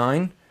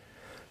 8:9.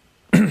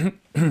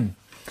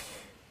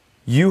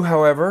 You,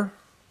 however,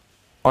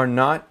 are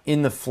not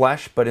in the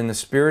flesh, but in the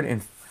Spirit.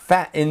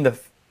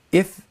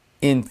 If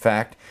in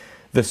fact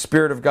the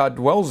Spirit of God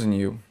dwells in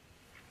you,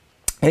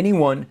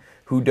 anyone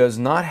who does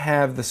not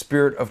have the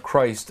Spirit of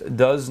Christ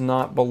does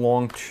not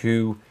belong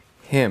to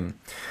Him.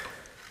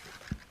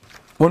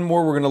 One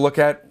more we're going to look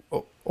at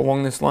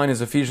along this line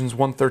is Ephesians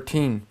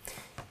 1:13.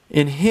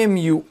 In Him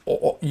you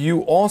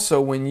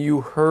also, when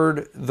you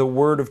heard the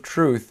word of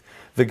truth,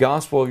 the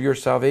gospel of your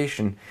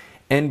salvation,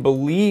 and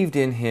believed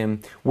in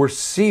Him, were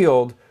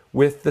sealed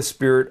with the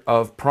Spirit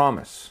of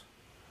promise.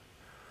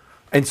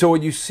 And so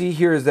what you see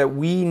here is that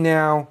we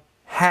now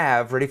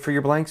have, ready for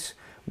your blanks?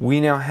 We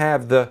now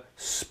have the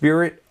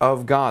Spirit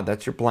of God.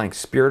 That's your blank,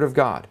 Spirit of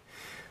God.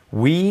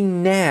 We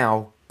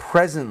now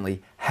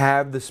presently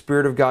have the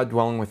Spirit of God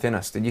dwelling within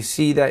us. Did you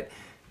see that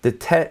the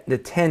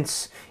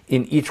tense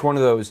in each one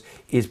of those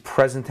is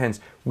present tense?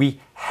 We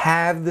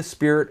have the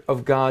Spirit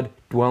of God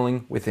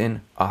dwelling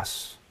within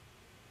us.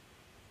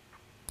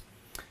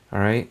 All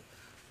right?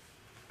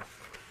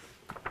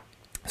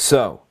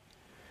 So,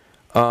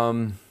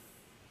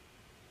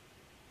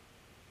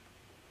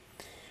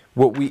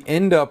 what we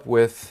end up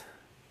with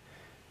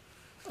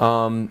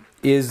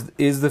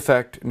is the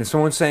fact, and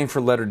someone's saying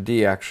for letter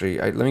D, actually,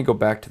 let me go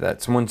back to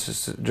that. Someone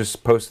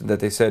just posted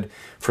that they said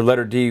for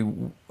letter D,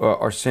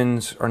 our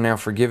sins are now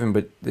forgiven,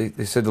 but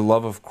they said the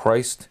love of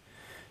Christ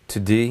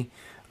to D.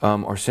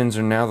 Our sins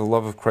are now the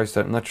love of Christ.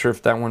 I'm not sure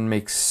if that one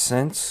makes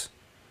sense,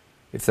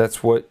 if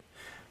that's what,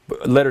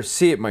 but letter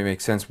C, it might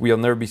make sense. We'll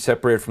never be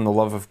separated from the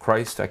love of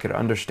Christ. I could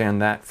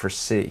understand that for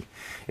C.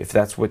 If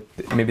that's what,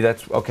 maybe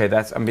that's, okay,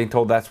 I'm being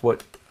told that's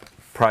what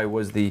probably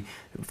was the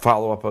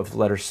follow-up of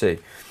letter C.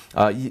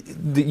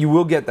 You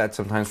will get that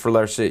sometimes for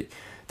letter C.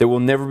 That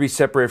will never be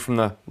separated from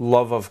the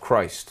love of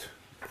Christ.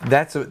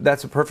 That's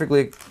a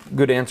perfectly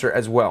good answer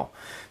as well.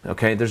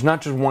 Okay, there's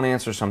not just one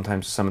answer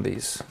sometimes to some of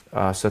these.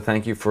 So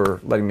thank you for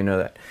letting me know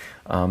that.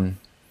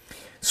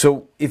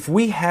 So if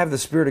we have the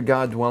Spirit of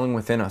God dwelling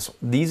within us,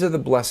 these are the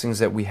blessings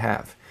that we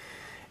have.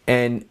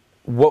 And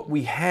what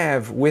we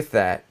have with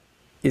that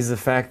is the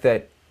fact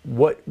that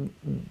what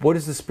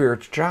is the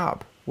Spirit's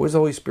job? What does the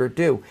Holy Spirit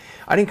do?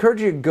 I'd encourage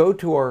you to go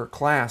to our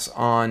class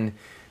on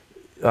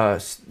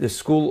the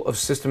School of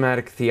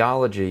Systematic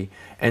Theology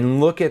and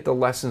look at the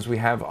lessons we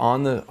have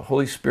on the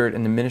Holy Spirit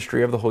and the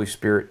ministry of the Holy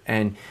Spirit,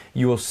 and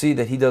you will see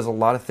that He does a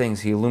lot of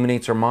things. He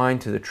illuminates our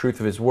mind to the truth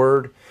of His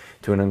Word,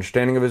 to an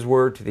understanding of His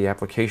Word, to the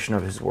application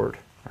of His Word.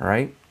 All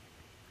right?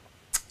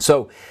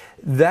 So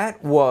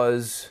that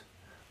was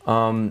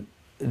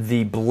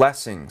the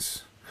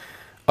blessings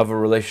of a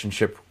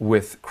relationship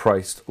with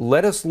Christ.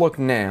 Let us look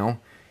now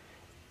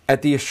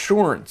at the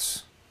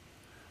assurance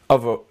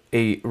of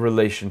a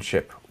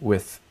relationship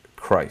with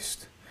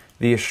Christ.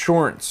 The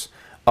assurance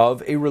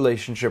of a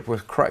relationship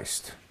with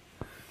Christ.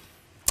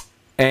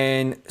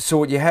 And so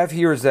what you have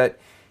here is that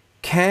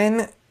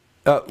can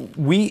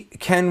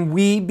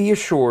we be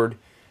assured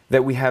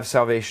that we have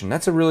salvation?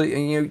 That's a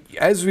really,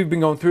 as we've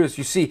been going through this,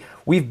 you see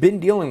we've been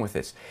dealing with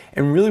this.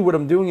 And really what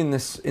I'm doing in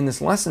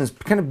this lesson is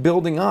kind of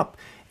building up.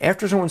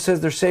 After someone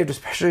says they're saved,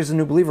 especially as a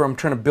new believer, I'm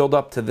trying to build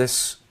up to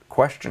this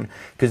question,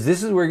 because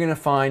this is where you're going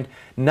to find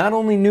not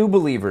only new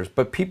believers,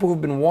 but people who've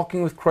been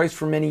walking with Christ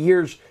for many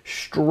years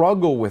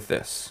struggle with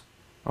this.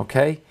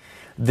 Okay?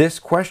 This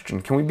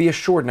question, can we be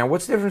assured? Now,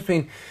 what's the difference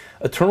between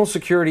eternal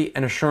security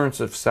and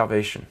assurance of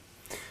salvation?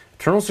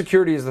 Eternal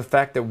security is the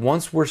fact that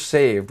once we're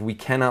saved, we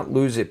cannot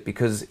lose it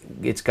because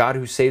it's God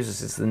who saves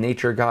us. It's the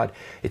nature of God.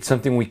 It's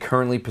something we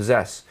currently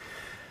possess.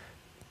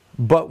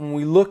 But when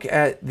we look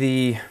at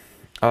the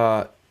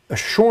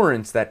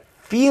assurance, that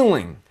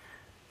feeling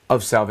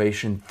of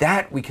salvation,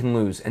 that we can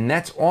lose. And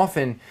that's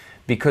often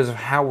because of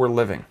how we're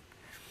living.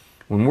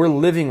 When we're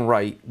living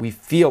right, we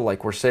feel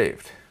like we're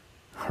saved.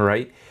 All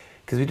right?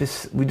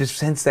 Because we just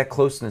sense that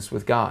closeness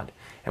with God.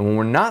 And when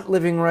we're not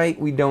living right,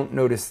 we don't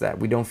notice that.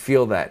 We don't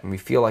feel that. And we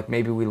feel like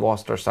maybe we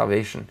lost our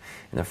salvation.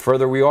 And the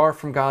further we are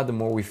from God, the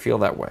more we feel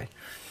that way.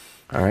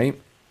 All right?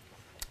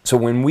 So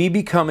when we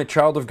become a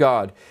child of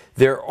God,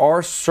 there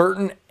are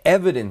certain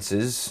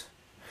evidences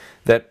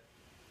that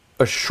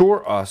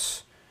assure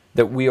us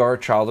that we are a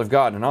child of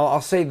God. And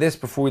I'll say this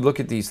before we look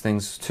at these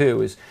things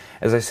too, is,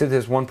 as I said to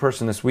this one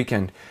person this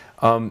weekend,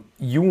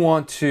 you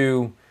want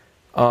to,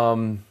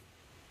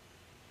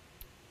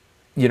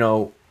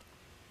 you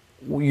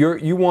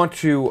want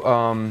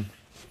to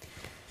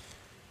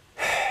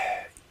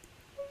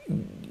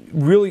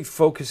really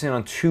focus in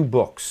on two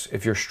books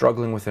if you're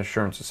struggling with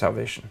assurance of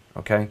salvation,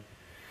 okay?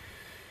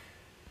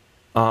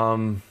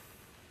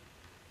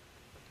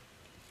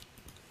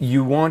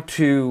 You want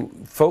to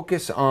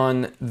focus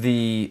on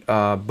the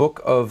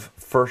book of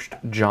 1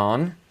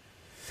 John,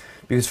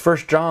 because 1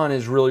 John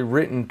is really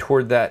written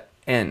toward that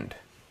end.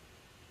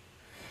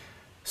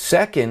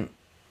 Second,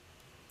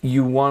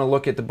 you want to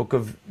look at the book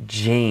of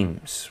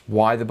James.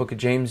 Why the book of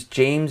James?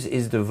 James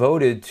is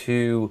devoted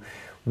to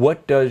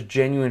what does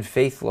genuine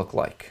faith look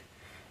like.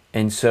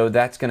 And so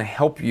that's going to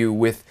help you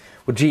with,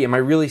 well, gee, am I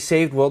really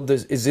saved? Well,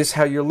 is this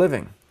how you're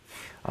living?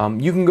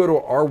 You can go to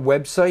our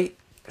website,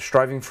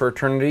 Striving for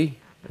Eternity,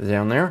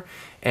 down there,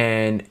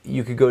 and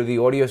you could go to the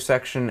audio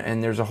section,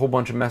 and there's a whole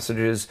bunch of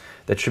messages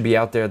that should be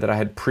out there that I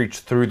had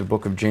preached through the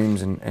book of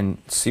James, and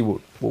see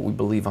what we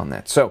believe on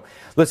that. So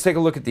let's take a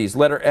look at these.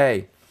 Letter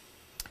A.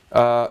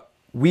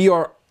 We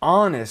are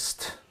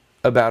honest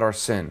about our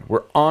sin.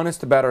 We're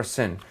honest about our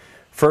sin.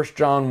 1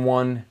 John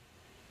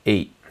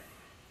 1:8.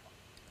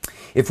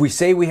 If we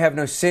say we have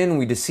no sin,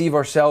 we deceive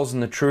ourselves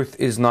and the truth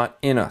is not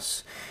in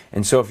us.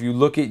 And so if you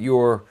look at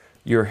your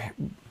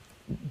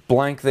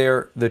blank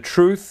there, the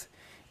truth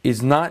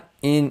is not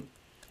in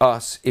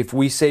us if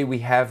we say we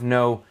have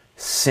no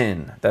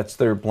sin. That's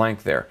their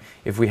blank there.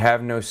 If we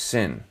have no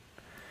sin.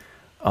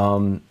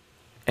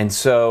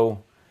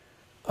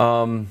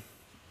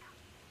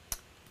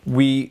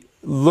 We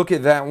look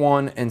at that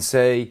one and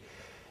say,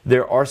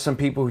 there are some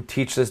people who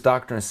teach this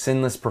doctrine of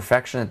sinless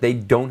perfection, that they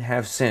don't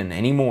have sin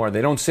anymore.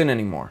 They don't sin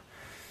anymore.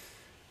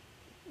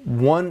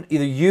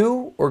 Either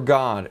you or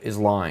God is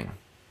lying,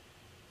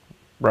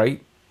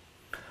 right?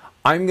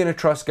 I'm going to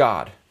trust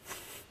God.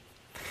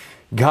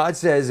 God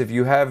says if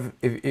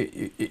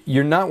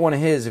you're not one of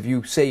His if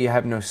you say you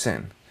have no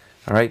sin.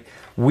 All right?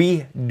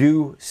 We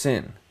do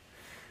sin,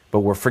 but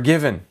we're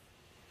forgiven.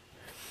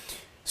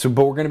 But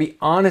we're going to be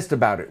honest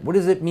about it. What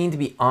does it mean to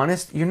be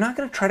honest? You're not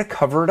going to try to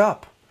cover it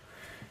up.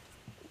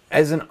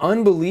 As an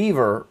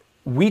unbeliever,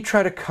 we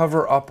try to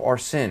cover up our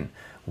sin.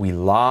 We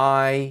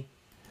lie.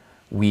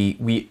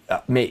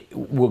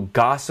 We'll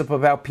gossip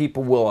about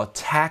people. We'll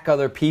attack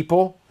other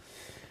people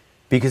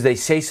because they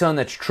say something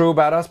that's true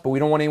about us, but we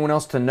don't want anyone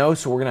else to know,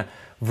 so we're going to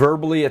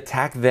verbally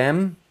attack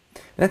them.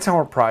 That's how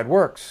our pride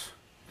works.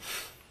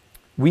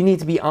 We need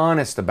to be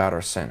honest about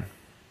our sin.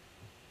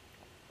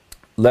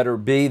 Letter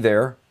B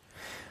there.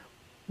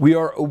 We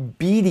are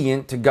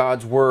obedient to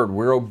God's word.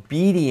 We're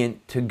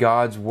obedient to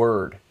God's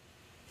word.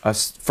 1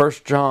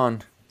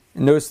 John,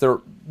 notice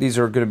these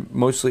are going to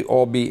mostly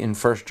all be in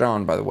 1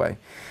 John, by the way.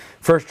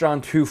 1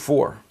 John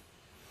 2:4.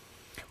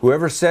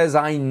 Whoever says,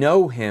 I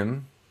know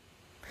him,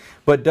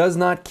 but does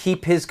not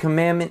keep his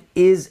commandment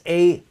is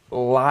a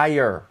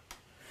liar,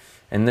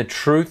 and the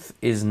truth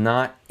is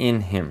not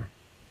in him.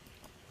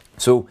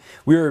 So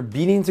we are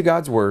obedient to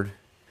God's word.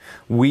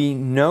 We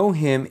know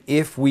him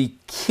if we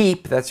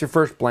keep, that's your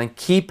first blank,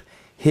 keep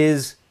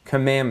his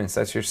commandments.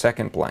 That's your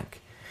second blank.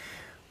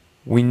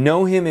 We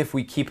know him if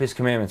we keep his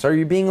commandments. Are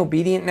you being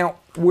obedient? Now,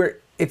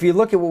 if you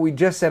look at what we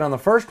just said on the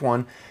first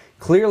one,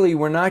 clearly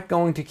we're not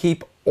going to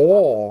keep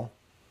all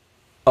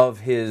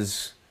of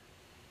his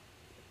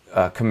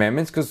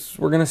commandments because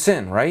we're going to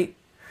sin, right?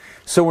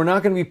 So we're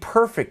not going to be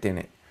perfect in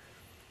it.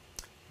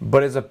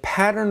 But as a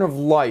pattern of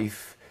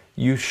life,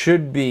 you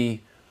should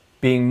be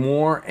being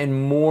more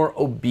and more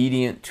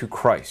obedient to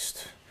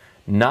Christ.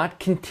 Not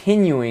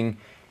continuing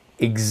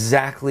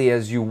exactly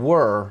as you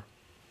were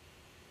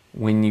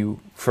when you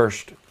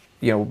first,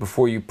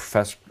 before you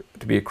professed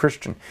to be a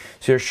Christian.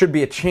 So there should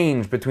be a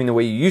change between the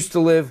way you used to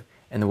live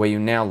and the way you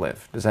now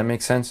live. Does that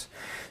make sense?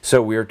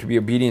 So we are to be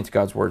obedient to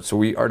God's word. So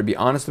we are to be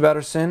honest about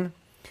our sin.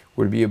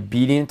 We're to be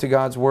obedient to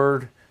God's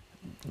word.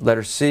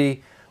 Letter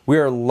C, we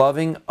are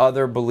loving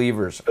other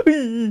believers.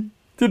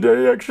 Did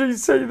I actually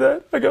say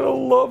that? I gotta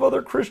love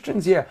other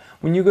Christians. Yeah,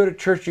 when you go to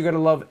church, you gotta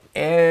love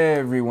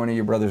every one of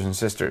your brothers and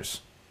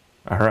sisters.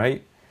 All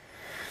right?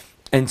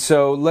 And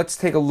so let's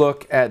take a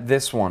look at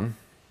this one.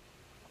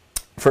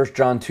 1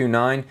 John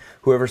 2:9.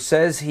 Whoever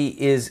says he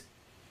is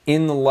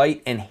in the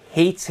light and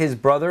hates his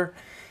brother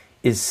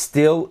is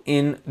still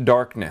in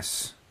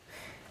darkness.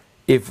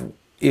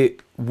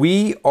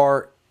 We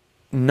are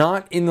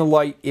not in the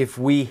light if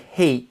we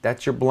hate,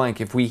 that's your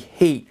blank, if we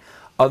hate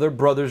other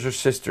brothers or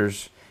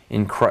sisters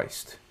in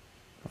Christ.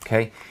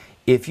 Okay?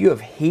 If you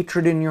have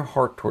hatred in your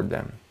heart toward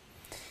them,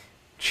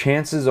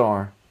 chances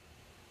are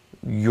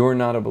you're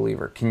not a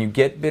believer. Can you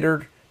get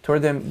bitter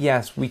toward them?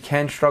 Yes, we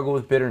can struggle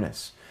with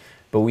bitterness,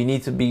 but we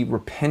need to be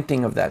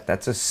repenting of that.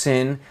 That's a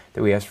sin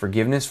that we ask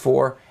forgiveness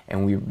for,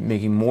 and we're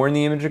making more in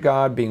the image of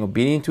God, being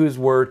obedient to his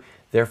word.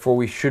 Therefore,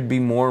 we should be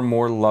more and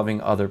more loving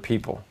other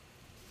people.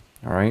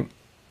 All right.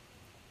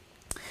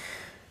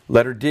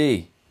 Letter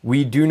D,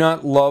 we do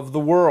not love the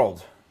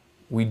world.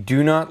 We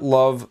do not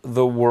love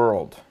the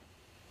world.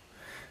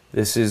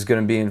 This is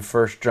going to be in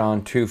 1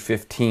 John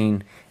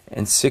 2:15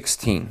 and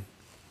 16.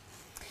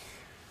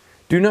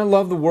 Do not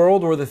love the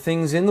world or the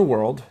things in the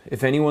world.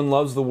 If anyone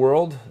loves the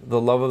world,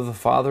 the love of the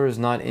Father is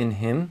not in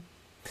him.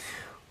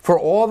 For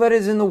all that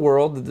is in the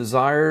world, the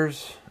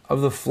desires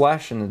of the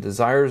flesh and the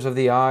desires of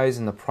the eyes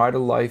and the pride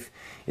of life,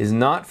 is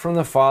not from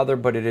the Father,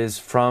 but it is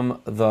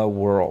from the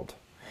world.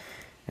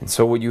 And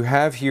so what you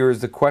have here is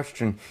the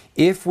question,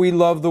 if we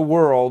love the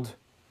world,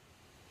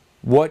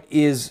 what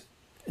is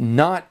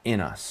not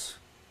in us?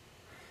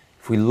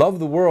 If we love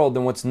the world,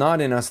 then what's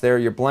not in us there,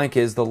 your blank,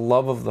 is the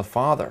love of the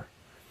Father.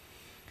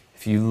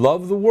 If you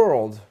love the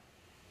world,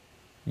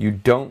 you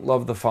don't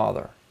love the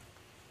Father.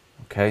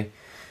 Okay?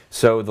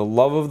 So the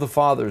love of the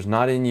Father is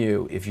not in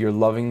you if you're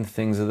loving the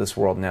things of this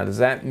world. Now, does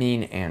that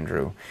mean,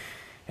 Andrew,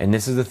 and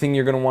this is the thing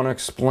you're going to want to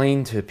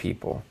explain to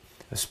people,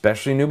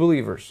 especially new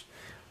believers,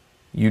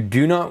 it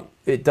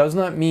does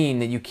not mean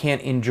that you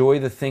can't enjoy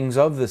the things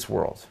of this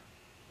world.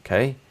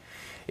 Okay?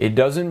 It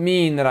doesn't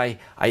mean that I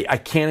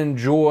can't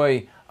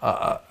enjoy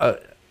a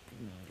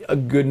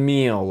good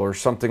meal or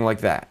something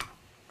like that.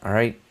 All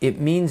right? It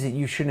means that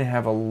you shouldn't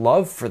have a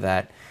love for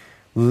that,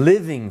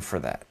 living for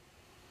that.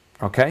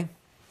 Okay?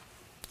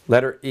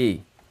 Letter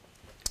E.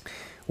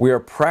 We are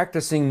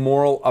practicing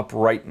moral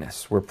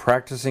uprightness. We're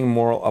practicing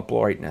moral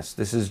uprightness.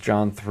 This is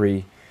John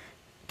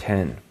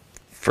 3:10.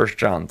 1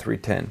 John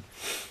 3:10.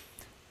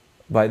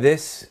 By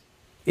this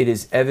it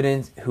is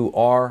evident who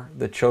are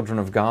the children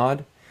of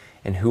God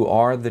and who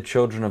are the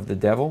children of the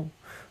devil.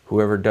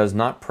 Whoever does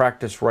not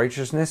practice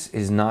righteousness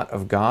is not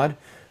of God,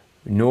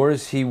 nor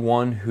is he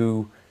one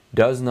who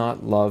does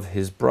not love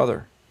his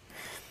brother.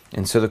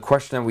 And so the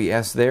question that we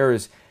ask there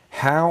is,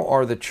 how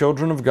are the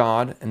children of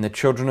God and the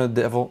children of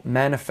the devil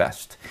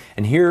manifest?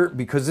 And here,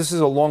 because this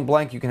is a long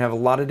blank, you can have a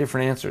lot of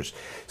different answers.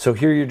 So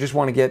here you just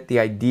want to get the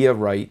idea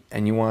right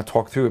and you want to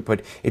talk through it.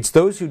 But it's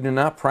those who do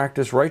not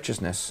practice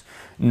righteousness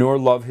nor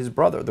love his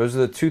brother. Those are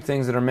the two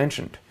things that are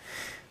mentioned.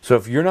 So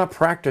if you're not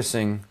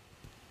practicing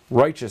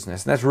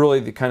righteousness, and that's really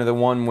the kind of the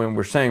one when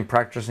we're saying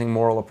practicing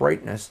moral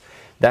uprightness,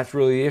 that's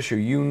really the issue.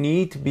 You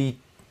need to be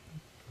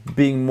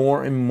being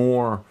more and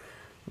more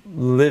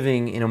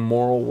living in a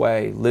moral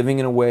way, living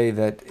in a way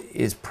that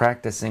is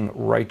practicing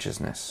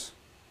righteousness.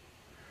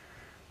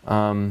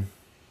 What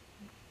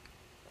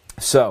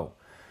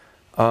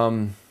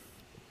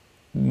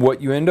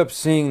you end up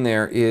seeing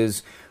there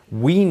is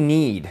we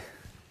need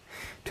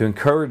to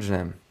encourage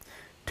them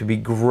to be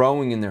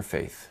growing in their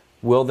faith.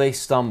 Will they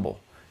stumble?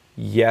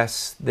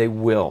 Yes, they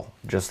will,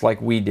 just like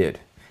we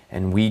did,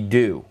 and we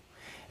do.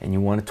 And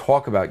you want to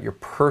talk about your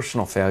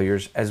personal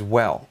failures as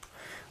well,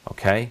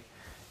 okay?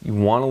 You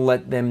want to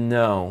let them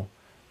know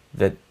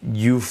that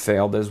you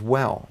failed as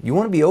well. You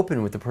want to be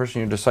open with the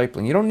person you're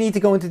discipling. You don't need to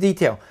go into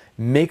detail.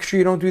 Make sure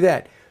you don't do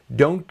that.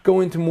 Don't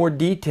go into more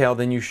detail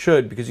than you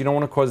should because you don't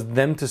want to cause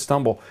them to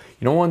stumble.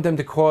 You don't want them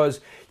to cause,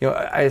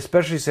 I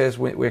especially say this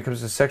when it comes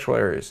to sexual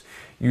areas.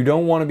 You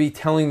don't want to be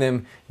telling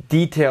them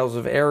details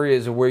of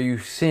areas of where you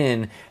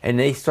sin and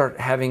they start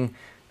having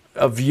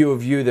a view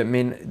of you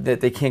that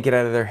they can't get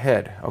out of their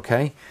head,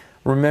 okay?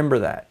 Remember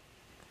that.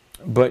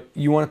 But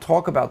you want to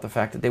talk about the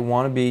fact that they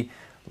want to be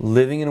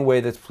living in a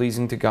way that's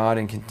pleasing to God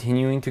and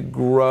continuing to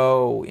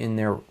grow in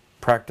their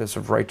practice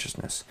of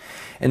righteousness.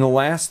 And the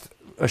last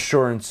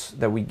assurance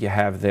that we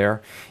have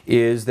there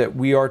is that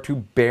we are to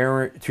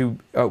bear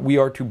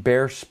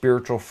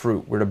spiritual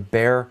fruit. We're to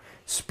bear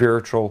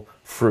spiritual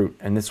fruit,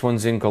 and this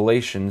one's in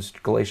Galatians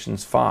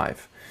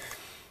 5,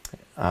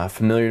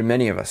 familiar to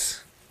many of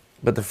us.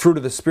 But the fruit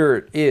of the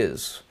Spirit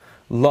is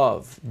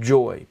love,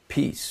 joy,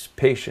 peace,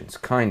 patience,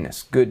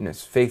 kindness,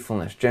 goodness,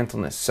 faithfulness,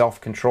 gentleness,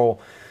 self-control.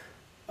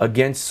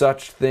 Against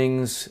such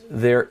things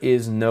there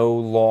is no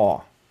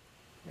law.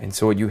 And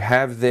so what you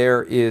have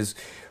there is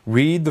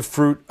read the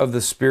fruit of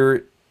the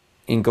Spirit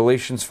in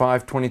Galatians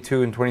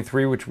 5:22 and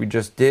 23, which we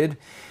just did,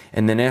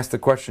 and then ask the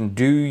question,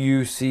 do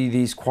you see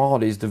these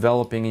qualities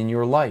developing in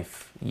your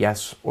life?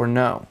 Yes or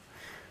no?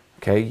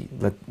 Okay,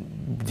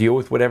 deal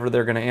with whatever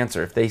they're going to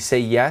answer. If they say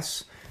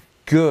yes,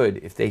 good.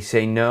 If they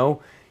say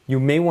no, you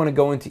may want to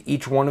go into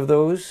each one of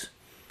those,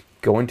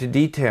 go into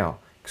detail,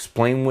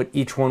 explain what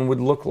each one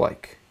would look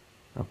like.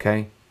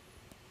 Okay?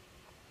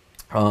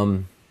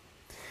 And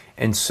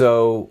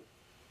so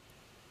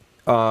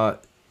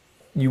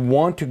you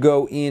want to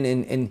go in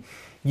and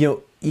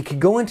you could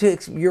go into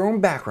your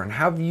own background.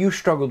 How have you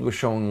struggled with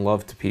showing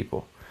love to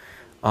people?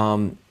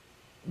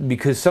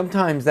 Because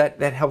sometimes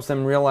that helps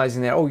them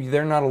realizing that, oh,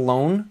 they're not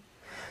alone.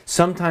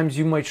 Sometimes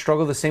you might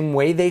struggle the same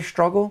way they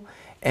struggle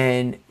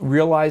and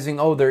realizing,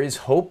 oh, there is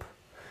hope.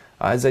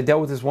 As I dealt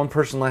with this one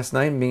person last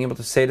night and being able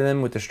to say to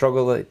them with the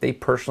struggle that they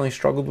personally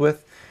struggled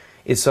with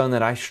is something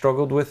that I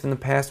struggled with in the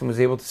past and was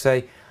able to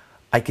say,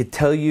 I could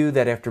tell you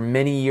that after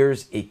many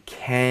years, it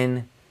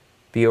can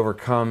be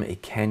overcome.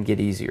 It can get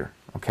easier.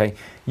 Okay?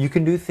 You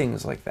can do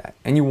things like that.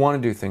 And you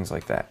want to do things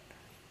like that.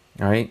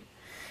 All right?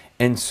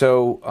 And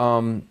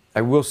so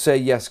I will say,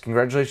 yes,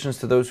 congratulations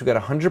to those who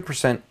got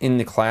 100% in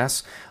the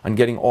class on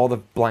getting all the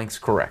blanks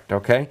correct,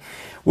 okay?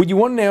 What you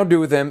want to now do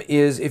with them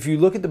is, if you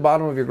look at the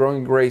bottom of your Growing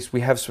in Grace,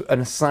 we have an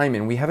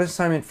assignment. We have an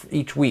assignment for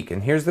each week,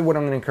 and here's what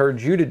I'm going to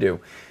encourage you to do.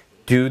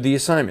 Do the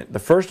assignment. The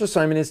first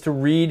assignment is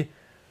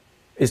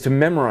to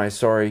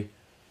memorize, 1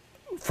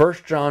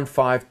 John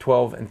 5,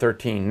 12, and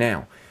 13.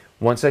 Now,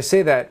 once I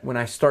say that, when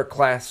I start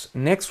class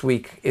next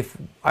week, if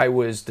I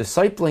was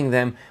discipling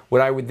them, what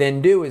I would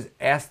then do is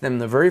ask them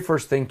the very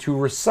first thing to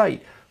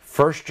recite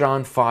 1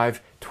 John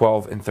 5,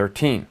 12, and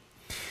 13.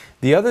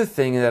 The other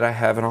thing that I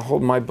have, and I'll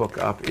hold my book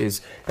up,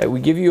 is that we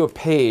give you a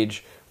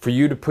page for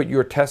you to put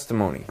your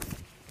testimony.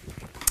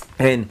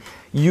 And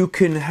you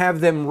can have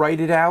them write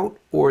it out,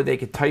 or they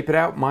could type it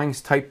out. Mine's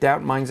typed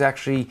out. Mine's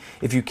actually,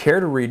 if you care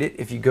to read it,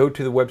 if you go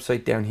to the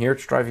website down here at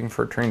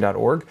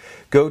strivingforeternity.org,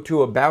 go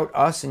to About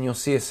Us, and you'll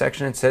see a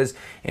section that says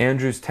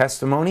Andrew's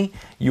testimony.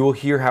 You will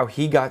hear how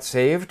he got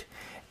saved,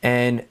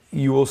 and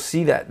you will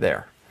see that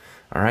there.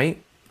 All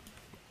right?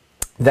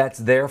 That's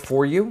there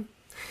for you.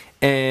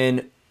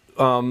 And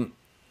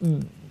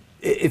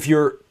if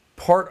you're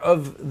part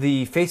of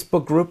the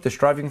Facebook group, the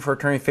Striving for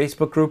Eternity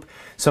Facebook group,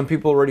 some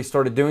people already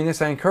started doing this.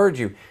 I encourage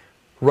you,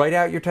 write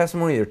out your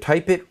testimony, either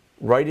type it,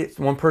 write it.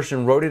 One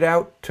person wrote it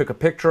out, took a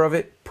picture of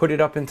it, put it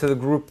up into the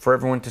group for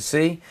everyone to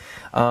see.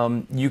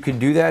 You could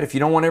do that. If you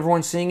don't want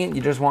everyone seeing it,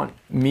 you just want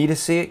me to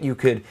see it, you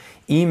could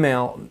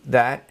email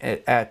that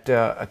at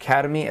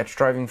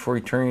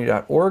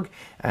academy@strivingforeternity.org,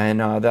 and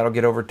that'll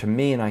get over to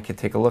me, and I can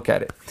take a look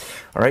at it.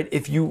 All right.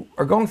 If you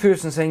are going through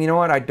this and saying, you know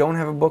what, I don't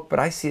have a book, but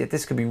I see that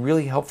this could be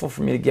really helpful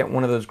for me to get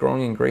one of those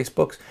Growing in Grace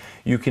books,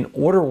 you can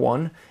order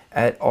one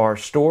at our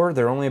store.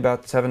 They're only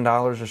about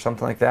 $7 or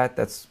something like that.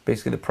 That's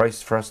basically the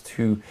price for us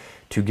to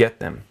get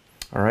them.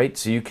 All right,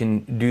 so you can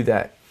do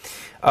that.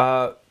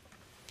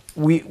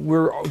 We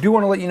do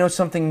want to let you know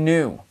something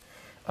new,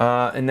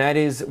 and that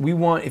is,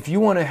 if you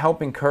want to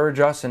help encourage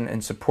us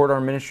and support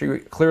our ministry,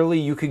 clearly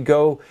you could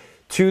go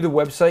to the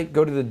website,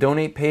 go to the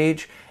donate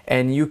page,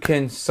 and you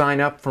can sign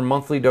up for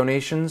monthly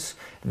donations.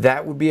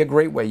 That would be a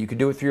great way. You could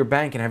do it through your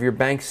bank and have your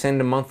bank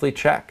send a monthly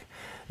check.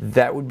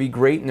 That would be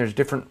great, and there's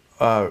different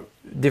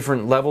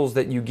levels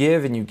that you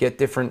give, and you get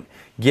different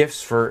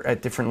gifts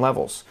at different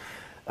levels.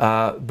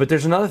 But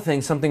there's another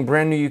thing, something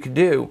brand new you could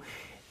do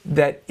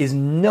that is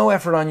no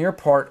effort on your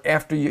part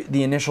after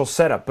the initial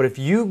setup. But if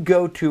you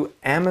go to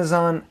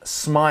Amazon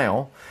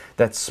Smile,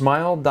 that's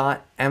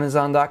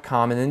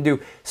smile.amazon.com, and then do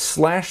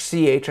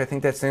 /ch, I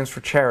think that stands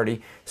for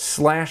charity, /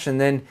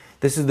 and then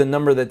this is the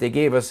number that they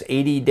gave us,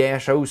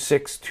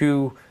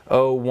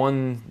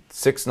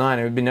 80-0620-169.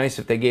 It would be nice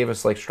if they gave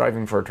us like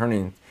Striving for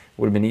Eternity. It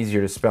would have been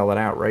easier to spell it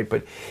out, right?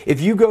 But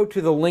if you go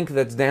to the link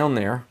that's down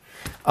there,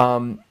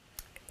 and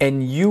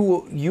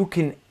you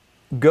can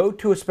go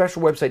to a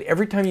special website.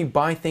 Every time you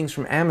buy things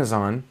from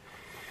Amazon,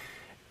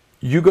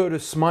 you go to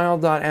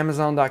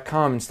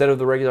smile.amazon.com instead of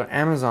the regular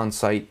Amazon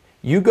site.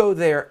 You go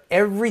there,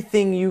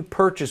 everything you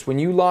purchase when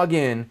you log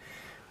in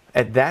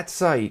at that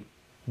site,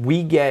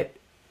 we get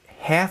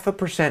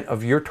 0.5%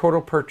 of your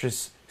total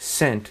purchase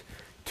sent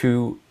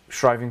to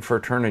Striving for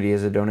Eternity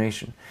as a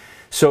donation.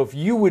 So if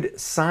you would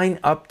sign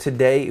up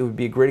today, it would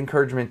be a great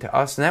encouragement to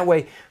us. And that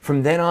way,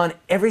 from then on,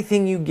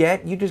 everything you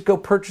get, you just go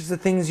purchase the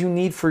things you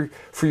need for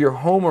your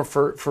home, or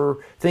for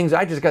things.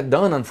 I just got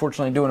done,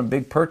 unfortunately, doing a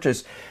big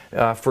purchase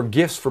for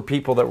gifts for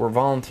people that were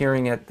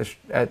volunteering at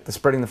the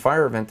Spreading the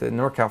Fire event at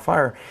NorCal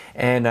Fire.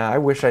 And I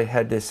wish I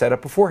had this set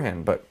up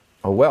beforehand, but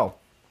oh well.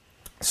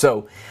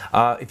 So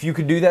if you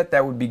could do that,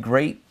 that would be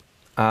great.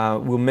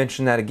 We'll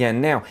mention that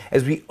again. Now,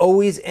 as we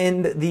always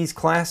end these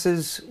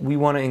classes, we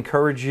want to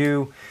encourage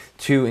you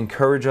to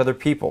encourage other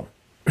people.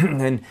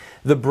 And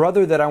the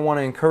brother that I want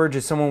to encourage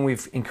is someone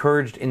we've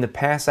encouraged in the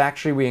past.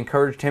 Actually, we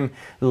encouraged him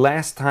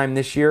last time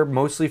this year,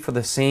 mostly for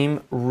the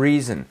same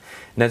reason. And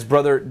that's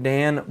Brother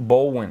Dan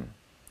Bolwin.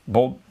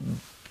 Bolwin?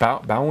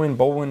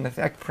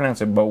 I can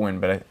pronounce it Bowen,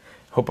 but I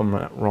hope I'm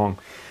not wrong.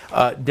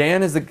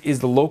 Dan is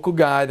the local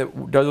guy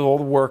that does all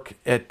the work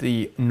at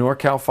the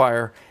NorCal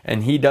Fire,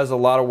 and he does a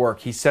lot of work.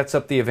 He sets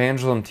up the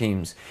evangelism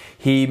teams.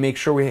 He makes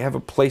sure we have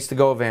a place to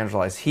go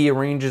evangelize. He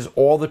arranges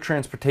all the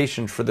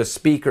transportation for the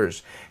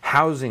speakers,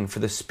 housing for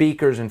the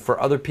speakers, and for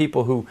other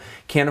people who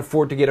can't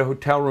afford to get a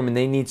hotel room and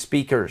they need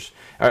speakers,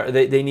 or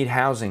they need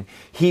housing.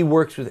 He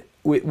works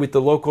with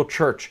the local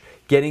church,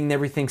 getting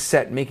everything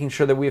set, making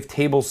sure that we have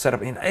tables set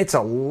up. And it's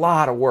a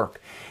lot of work.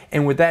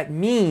 And what that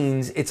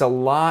means, it's a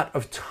lot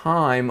of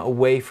time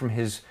away from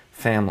his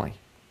family.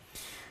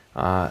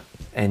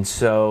 And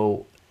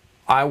so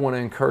I want to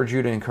encourage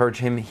you to encourage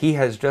him. He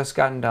has just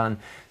gotten done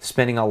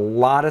spending a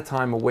lot of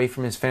time away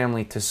from his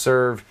family to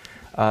serve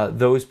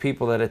those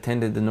people that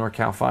attended the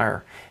NorCal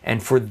Fire.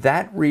 And for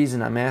that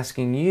reason, I'm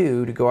asking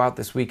you to go out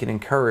this week and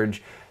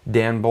encourage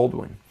Dan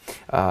Baldwin.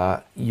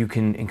 You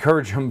can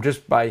encourage him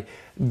just by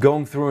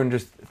going through and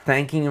just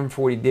thanking him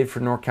for what he did for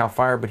NorCal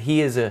Fire. But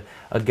he is a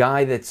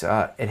guy that's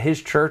at his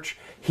church.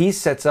 He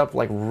sets up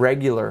like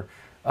regular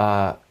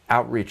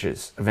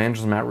outreaches,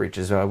 evangelism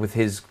outreaches with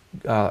his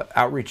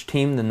outreach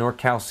team, the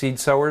NorCal Seed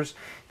Sowers.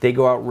 They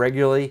go out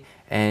regularly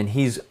and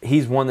he's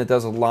one that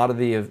does a lot of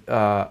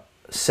the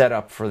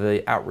setup for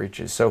the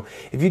outreaches. So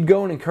if you'd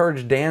go and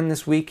encourage Dan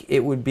this week,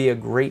 it would be a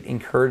great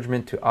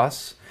encouragement to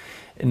us.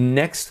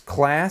 Next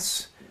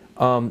class,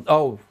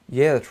 oh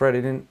yeah, that's right,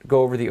 I didn't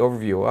go over the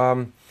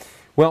overview.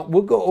 Well,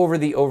 we'll go over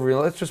the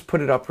overview. Let's just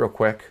put it up real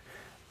quick,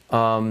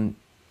 and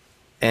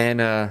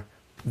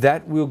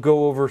that we'll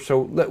go over.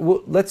 So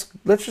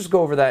let's just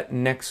go over that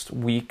next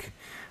week.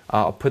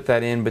 I'll put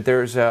that in, but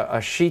there's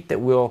a sheet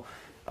that will,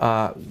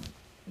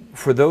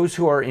 for those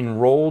who are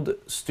enrolled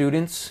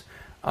students,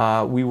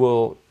 we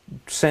will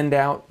send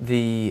out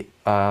the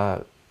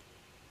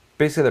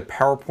basically the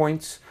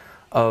PowerPoints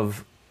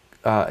of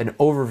an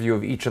overview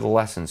of each of the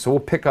lessons. So we'll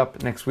pick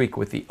up next week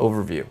with the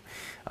overview.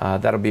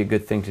 That'll be a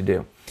good thing to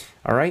do.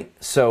 All right,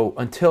 so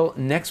until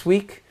next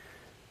week,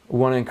 we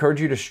want to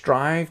encourage you to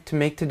strive to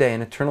make today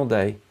an eternal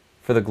day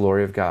for the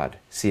glory of God.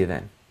 See you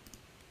then.